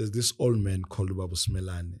 there's this old man called Ubaba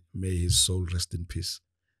Smelane. May his soul rest in peace.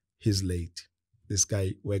 He's late. This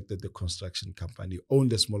guy worked at the construction company,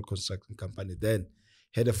 owned a small construction company then,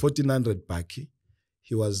 had a 1400 bakkie.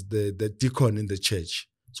 He was the deacon in the church.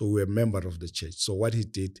 So we were a member of the church. So what he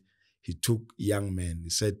did, he took young men. He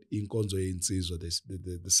said, Inkonzo Yensizo,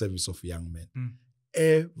 the service of young men.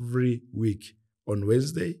 Every week on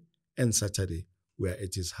Wednesday and Saturday, we are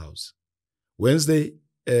at his house. Wednesday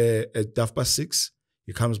at 6:30,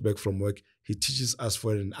 he comes back from work. He teaches us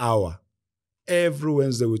for an hour every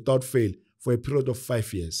Wednesday without fail for a period of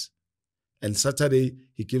 5 years. And Saturday,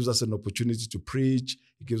 he gives us an opportunity to preach.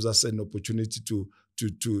 He gives us an opportunity to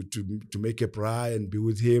make a prayer and be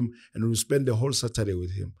with him. And we spend the whole Saturday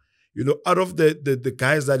with him. You know, out of the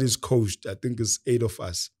guys that is coached, I think it's 8 of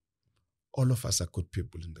us. All of us are good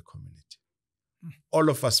people in the community. All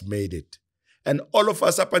of us made it. And all of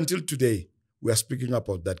us up until today, we are speaking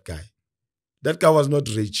about that guy. That guy was not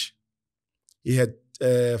rich. He had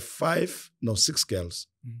 6 girls.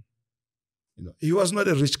 You know, he was not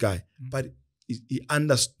a rich guy, but he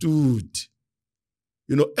understood,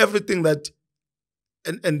 you know, everything that,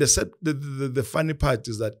 and the funny part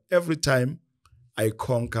is that every time I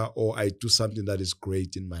conquer or I do something that is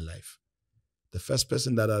great in my life, the first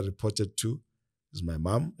person that I reported to is my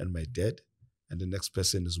mom and my dad, and the next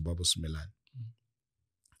person is Ubaba Smelane.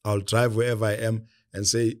 I'll drive wherever I am and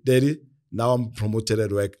say, Daddy, now I'm promoted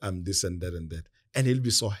at work, I'm this and that and that. And he'll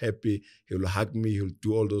be so happy, he'll hug me, he'll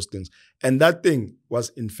do all those things. And that thing was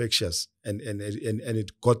infectious, and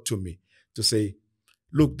it got to me to say,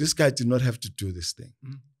 look, this guy did not have to do this thing.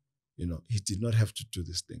 You know, he did not have to do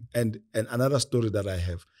this thing. And another story that I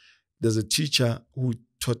have, there's a teacher who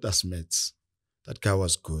taught us maths. That guy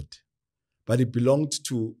was good. But he belonged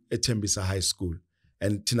to a Tembisa high school.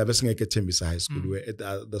 And Tina Besingeke Tembisa high school, we were at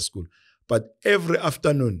the school. But every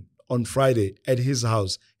afternoon on Friday at his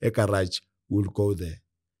house, a garage, we'll go there.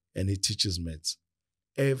 And he teaches maths.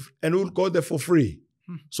 And we'll go there for free.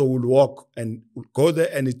 So we'll walk and we'll go there,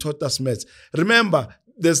 and he taught us maths. Remember,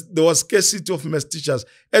 there was scarcity of maths teachers.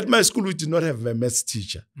 At my school, we did not have a maths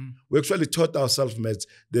teacher. We actually taught ourselves maths.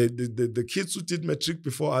 The kids who did matric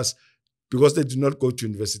before us, because they did not go to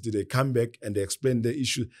university, they come back and they explain the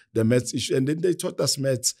issue, the maths issue, and then they taught us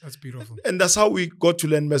maths. That's beautiful. And that's how we got to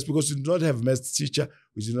learn maths, because we did not have maths teacher,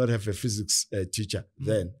 we did not have a physics teacher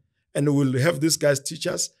then. And we'll have this guy's teach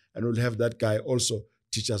us, and we'll have that guy also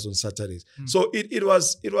teach us on Saturdays. So it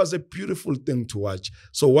was a beautiful thing to watch.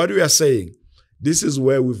 So what we are saying, this is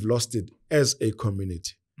where we've lost it as a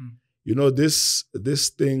community. You know, this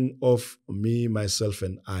thing of me, myself,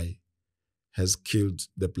 and I has killed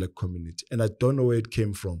the black community. And I don't know where it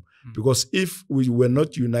came from. Because if we were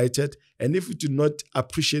not united, and if we did not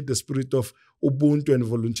appreciate the spirit of Ubuntu and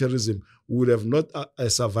volunteerism, we would have not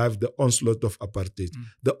survived the onslaught of apartheid.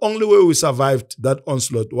 The only way we survived that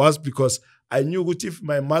onslaught was because I knew that if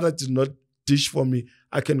my mother did not teach for me,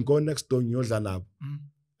 I can go next door and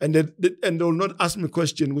and they will not ask me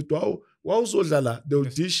question. They'll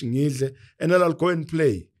dish, and then I'll go and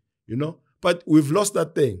play, you know. But we've lost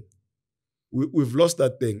that thing. We've lost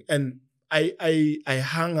that thing. And I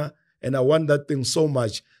hunger and I want that thing so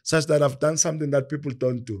much, such that I've done something that people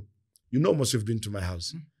don't do. You know, most have been to my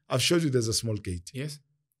house. I've showed you there's a small gate. Yes.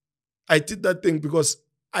 I did that thing because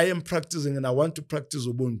I am practicing and I want to practice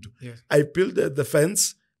Ubuntu. Yes. I built the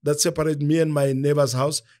fence that separated me and my neighbor's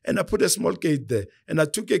house, and I put a small gate there. And I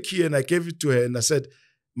took a key and I gave it to her and I said,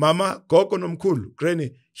 Mama, Gogo Nomkulu,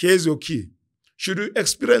 Granny, here's your key. Should you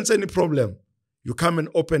experience any problem, you come and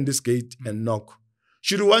open this gate and knock.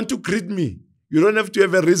 Should you want to greet me, you don't have to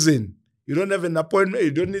have a reason. You don't have an appointment.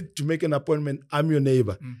 You don't need to make an appointment. I'm your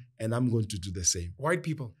neighbor. And I'm going to do the same. White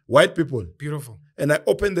people. White people. Beautiful. And I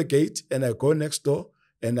open the gate and I go next door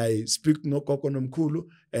and I speak no kokonomkulu,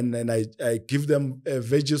 and then I give them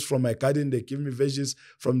veggies from my garden. They give me veggies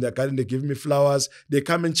from their garden. They give me flowers. They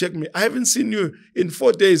come and check me. I haven't seen you in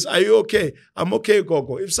 4 days. Are you okay? I'm okay,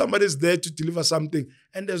 Koko. If somebody's there to deliver something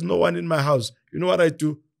and there's no one in my house, you know what I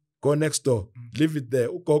do? Go next door. Leave it there.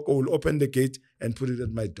 Koko will open the gate and put it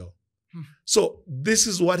at my door. So this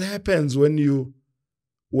is what happens when you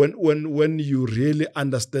really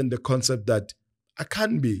understand the concept that I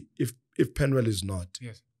can't be if Penuel is not.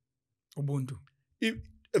 Yes. Ubuntu.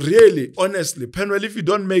 Really, honestly, Penuel, if you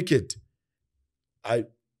don't make it,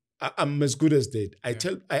 I'm as good as dead. I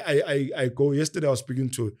go. Yesterday I was speaking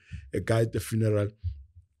to a guy at the funeral.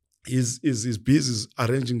 He's busy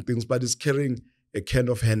arranging things, but he's carrying a can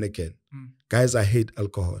of Heineken. Guys, I hate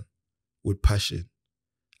alcohol with passion.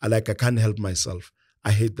 I can't help myself.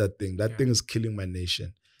 I hate that thing. That thing is killing my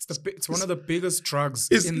nation. It's one of the biggest drugs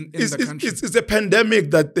in the country. It's a pandemic,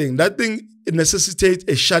 that thing. That thing necessitates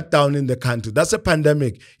a shutdown in the country. That's a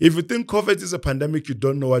pandemic. If you think COVID is a pandemic, you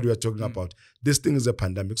don't know what we are talking about. This thing is a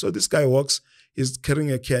pandemic. So this guy walks, he's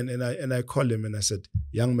carrying a can, and I call him and I said,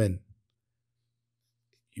 young man,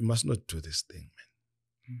 you must not do this thing,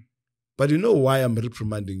 man. But you know why I'm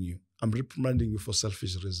reprimanding you? I'm reprimanding you for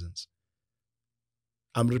selfish reasons.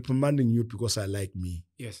 I'm reprimanding you because I like me.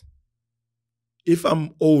 Yes. If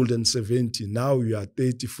I'm old and 70, now you are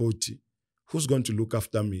 30, 40, who's going to look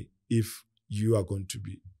after me if you are going to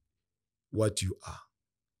be what you are?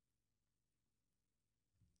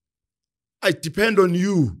 I depend on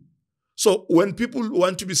you. So when people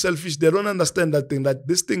want to be selfish, they don't understand that thing, that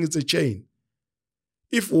this thing is a chain.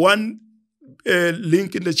 If one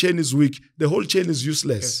link in the chain is weak, the whole chain is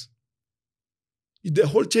useless. Yes. The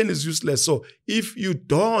whole chain is useless. So if you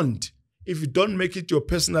don't make it your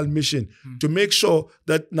personal mission to make sure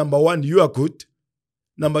that, number one, you are good.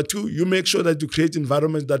 Number two, you make sure that you create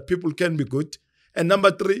environments that people can be good. And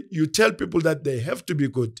number three, you tell people that they have to be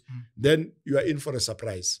good. Then you are in for a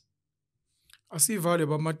surprise. I see value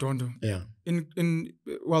about Madondo. Yeah. In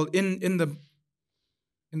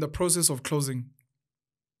the process of closing,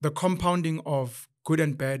 the compounding of good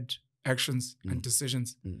and bad actions and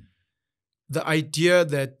decisions. The idea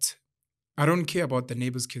that I don't care about the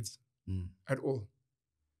neighbor's kids at all.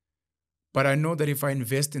 But I know that if I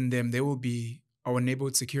invest in them, they will be our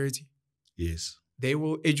neighborhood security. Yes. They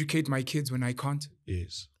will educate my kids when I can't.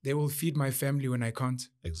 Yes. They will feed my family when I can't.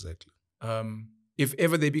 Exactly. If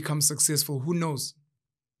ever they become successful, who knows?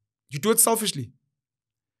 You do it selfishly.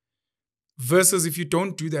 Versus if you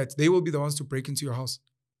don't do that, they will be the ones to break into your house.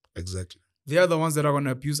 Exactly. They are the ones that are going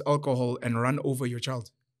to abuse alcohol and run over your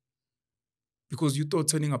child. Because you thought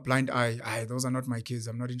turning a blind eye, those are not my kids,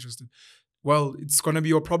 I'm not interested. Well, it's going to be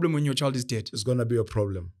your problem when your child is dead. It's going to be a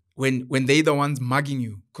problem. When they're the ones mugging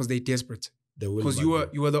you because they're desperate. They will. Because you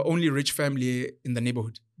were the only rich family in the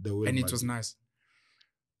neighborhood. They will. And it was nice.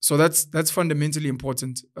 So that's fundamentally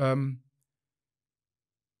important.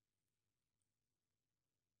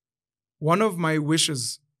 One of my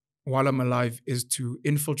wishes while I'm alive is to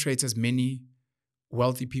infiltrate as many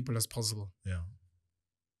wealthy people as possible. Yeah.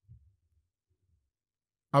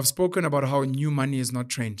 I've spoken about how new money is not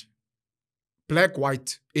trained. Black,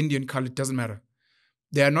 white, Indian, colored, doesn't matter.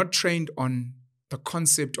 They are not trained on the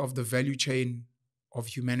concept of the value chain of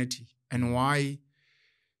humanity and why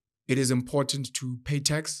it is important to pay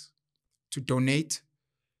tax, to donate,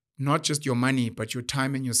 not just your money, but your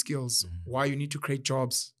time and your skills, why you need to create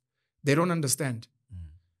jobs. They don't understand.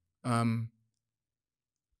 A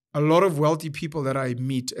lot of wealthy people that I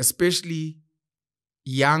meet, especially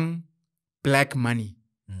young black money,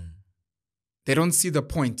 they don't see the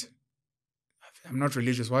point. I'm not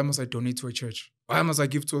religious. Why must I donate to a church? Why must I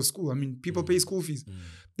give to a school? I mean, people pay school fees.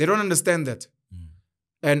 They don't understand that.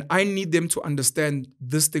 And I need them to understand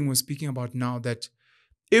this thing we're speaking about now, that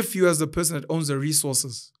if you as the person that owns the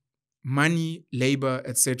resources, money, labor,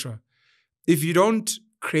 etc., if you don't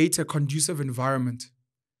create a conducive environment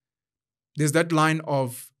there's that line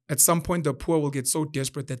of, at some point, the poor will get so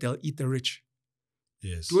desperate that they'll eat the rich.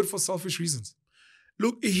 Yes. Do it for selfish reasons.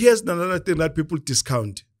 Look, here's another thing that people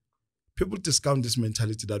discount. People discount this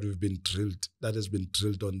mentality that has been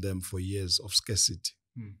drilled on them for years of scarcity.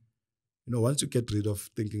 Once you get rid of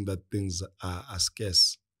thinking that things are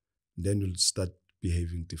scarce, then you'll start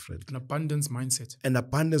behaving differently. An abundance mindset. An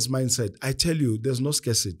abundance mindset. I tell you, there's no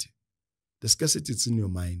scarcity. The scarcity is in your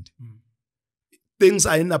mind. Things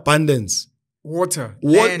are in abundance. Water,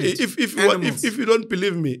 land, if you don't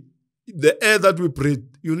believe me, the air that we breathe,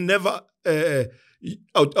 you'll never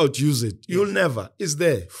outuse it. You'll never. It's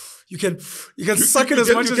there. You can suck it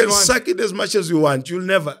as much as you want. You can suck it as much as you want. You'll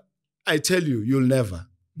never. I tell you, you'll never.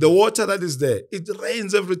 The water that is there, it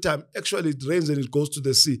rains every time. Actually, it rains and it goes to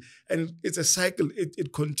the sea. And it's a cycle.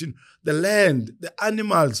 It continues. The land, the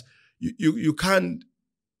animals, you can't.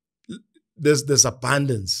 There's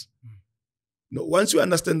abundance. Once you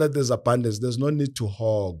understand that there's abundance, there's no need to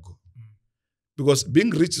hog. Because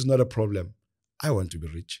being rich is not a problem. I want to be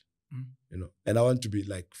rich. And I want to be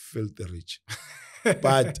like filthy rich.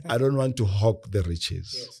 But I don't want to hog the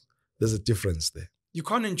riches. Yes. There's a difference there. You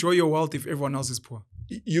can't enjoy your wealth if everyone else is poor.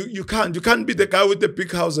 You can't be the guy with the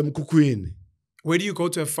big house and Kukuini. Where do you go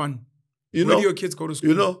to have fun? Where do your kids go to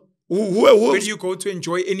school? Where do you go to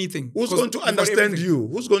enjoy anything? Who's going to understand you?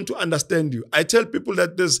 Who's going to understand you? I tell people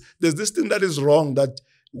that there's this thing that is wrong that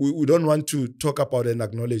we don't want to talk about and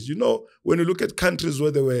acknowledge. When you look at countries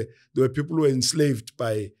where there were people who were enslaved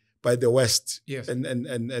by the West, yes,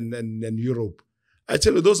 and Europe, I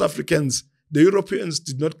tell you, those Africans, the Europeans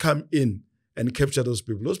did not come in and capture those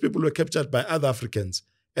people. Those people were captured by other Africans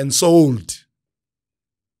and sold.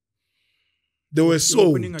 They were sold. You're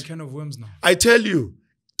opening a can of worms now. I tell you,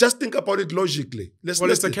 just think about it logically.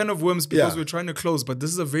 It's a can of worms because we're trying to close, but this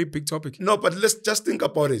is a very big topic. No, but let's just think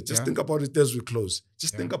about it. Think about it as we close.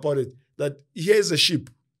 Think about it, that here is a ship.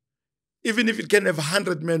 Even if it can have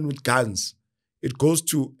 100 men with guns, it goes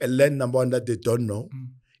to a land, number one, that they don't know.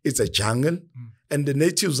 It's a jungle. And the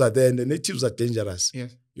natives are there, and the natives are dangerous.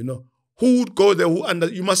 Yes. Who would go there?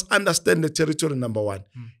 You must understand the territory, number one.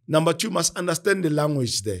 Number two, you must understand the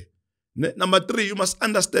language there. Number three, you must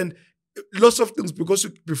understand lots of things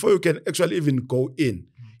before you can actually even go in.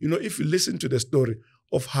 If you listen to the story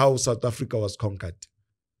of how South Africa was conquered,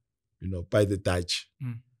 by the Dutch.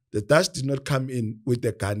 The Dutch did not come in with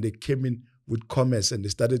a gun. They came in with commerce and they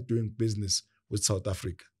started doing business with South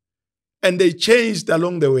Africa. And they changed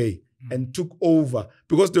along the way and took over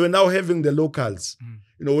because they were now having the locals.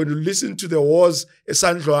 When you listen to the wars,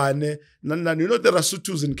 Esandloane, there are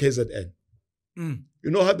Sutus in KZN. You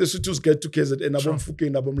know how the Sutus get to KZN, Abomfuke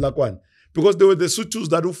and Abomlakwan? Because they were the Sutus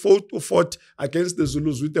that who fought against the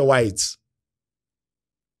Zulus with the whites.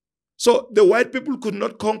 So the white people could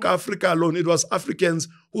not conquer Africa alone. It was Africans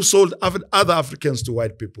who sold other Africans to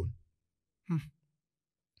white people.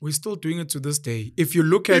 We're still doing it to this day. If you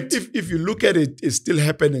look at if you look at it, it's still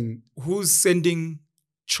happening. Who's sending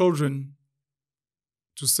children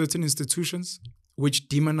to certain institutions which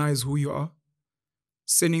demonize who you are?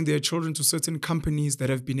 Sending their children to certain companies that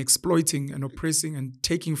have been exploiting and oppressing and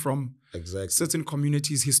taking from certain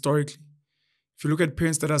communities historically. If you look at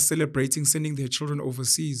parents that are celebrating sending their children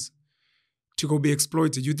overseas to go be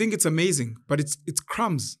exploited, you think it's amazing, but it's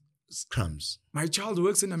crumbs. It's crumbs. My child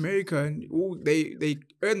works in America and they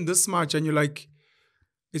earn this much, and you're like,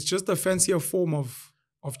 it's just a fancier form of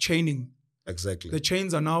chaining. Exactly. The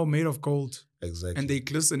chains are now made of gold. Exactly. And they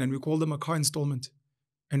glisten, and we call them a car installment,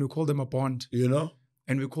 and we call them a bond.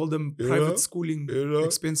 And we call them private schooling,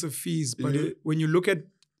 expensive fees. But when you look at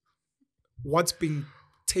what's being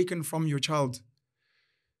taken from your child,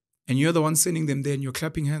 and you're the one sending them there, and you're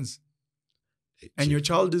clapping hands, and your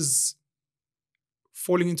child is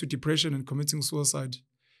falling into depression and committing suicide,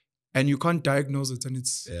 and you can't diagnose it, and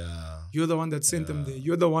you're the one that sent them there.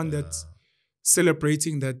 You're the one that's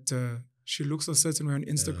celebrating that she looks a certain way on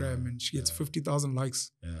Instagram and she gets 50,000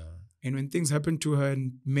 likes. And when things happen to her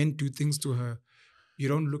and men do things to her, you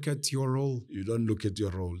don't look at your role. You don't look at your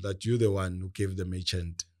role, that you're the one who gave the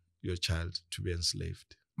merchant your child to be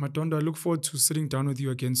enslaved. Madondo, I look forward to sitting down with you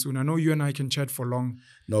again soon. I know you and I can chat for long.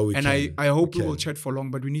 No, we can. And I hope we will chat for long,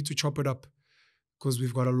 but we need to chop it up because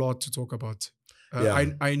we've got a lot to talk about.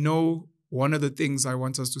 I know one of the things I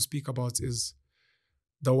want us to speak about is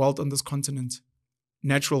the wealth on this continent,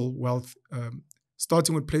 natural wealth,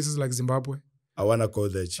 starting with places like Zimbabwe. I want to go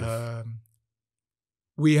there, Chief.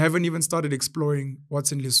 We haven't even started exploring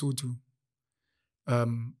what's in Lesotho,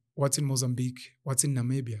 what's in Mozambique, what's in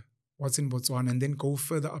Namibia, what's in Botswana, and then go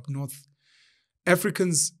further up north.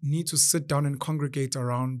 Africans need to sit down and congregate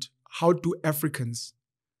around how do Africans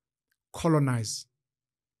colonize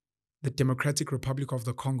the Democratic Republic of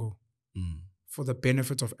the Congo for the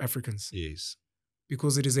benefit of Africans. Yes.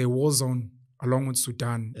 Because it is a war zone along with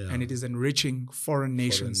Sudan, and it is enriching foreign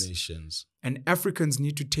nations. And Africans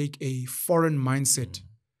need to take a foreign mindset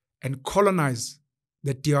and colonize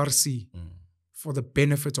the DRC for the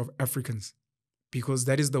benefit of Africans, because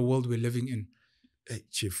that is the world we're living in. Hey,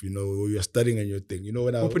 Chief, you know, you're studying a new thing. You know,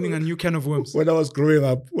 when opening a new can of worms. When I was growing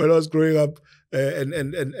up,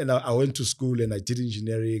 and I went to school and I did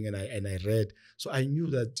engineering and I read. So I knew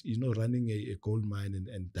that, you know, running a gold mine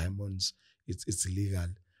and diamonds, it's illegal.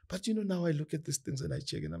 But, you know, now I look at these things and I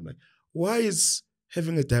check and I'm like, why is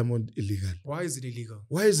having a diamond illegal? Why is it illegal?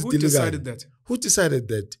 Why is it illegal? Who decided that? Who decided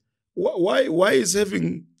that? Why is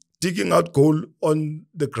digging out gold on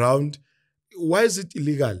the ground, why is it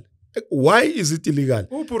illegal? Why is it illegal?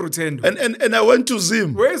 And I went to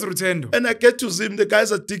Zim. Where is Rutendo? And I get to Zim, the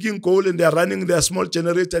guys are digging gold and they're running their small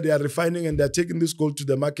generator, they are refining and they're taking this gold to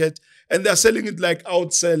the market and they're selling it like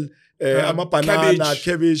outsell, banana,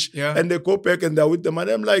 cabbage, and they go back and they're with the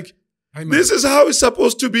money. I'm like, this is how it's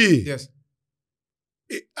supposed to be. Yes.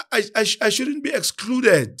 I shouldn't be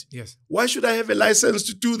excluded. Yes. Why should I have a license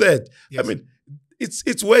to do that? Yes. I mean,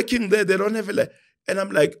 it's working there. They don't have a license. And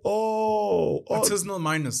I'm like, artisanal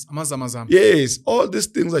miners, amazamazam. Yes, all these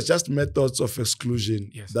things are just methods of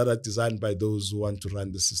exclusion that are designed by those who want to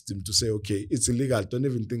run the system to say, okay, it's illegal. Don't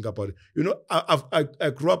even think about it. You know, I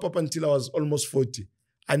grew up until I was almost 40.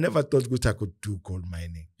 I never thought I could do gold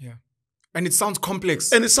mining. Yeah. And it sounds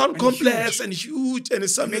complex. And it sounds complex and huge. And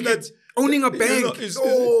it's something that... Owning a bank.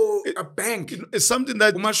 A bank. It's something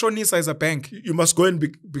that... Umashonisa is a bank. You must go and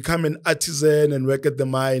become an artisan and work at the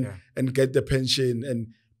mine and get the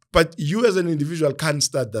pension. But you as an individual can't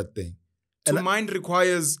start that thing. To mine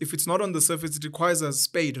requires, if it's not on the surface, it requires a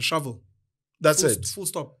spade, a shovel. That's it. Full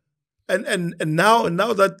stop. And now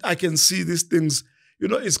that I can see these things, you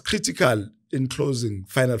know, it's critical in closing,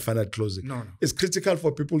 final closing. No. It's critical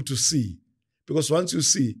for people to see. Because once you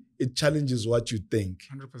see, it challenges what you think.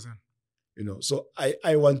 100%. You know, so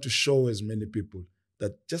I want to show as many people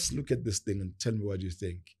that just look at this thing and tell me what you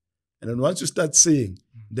think. And then once you start seeing,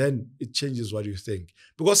 then it changes what you think.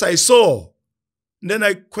 Because I saw, and then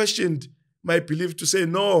I questioned my belief to say,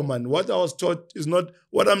 no, man, what I was taught is not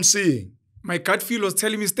what I'm seeing. My gut feel was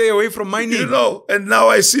telling me stay away from mining. You know, and now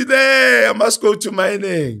I see there, I must go to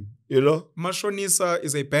mining, you know. Mashonisa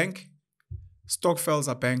is a bank. Stockfells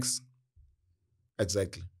are banks.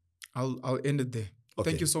 Exactly. I'll end it there.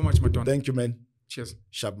 Okay. Thank you so much, Madondo. Thank you, man. Cheers.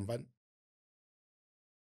 Shabban.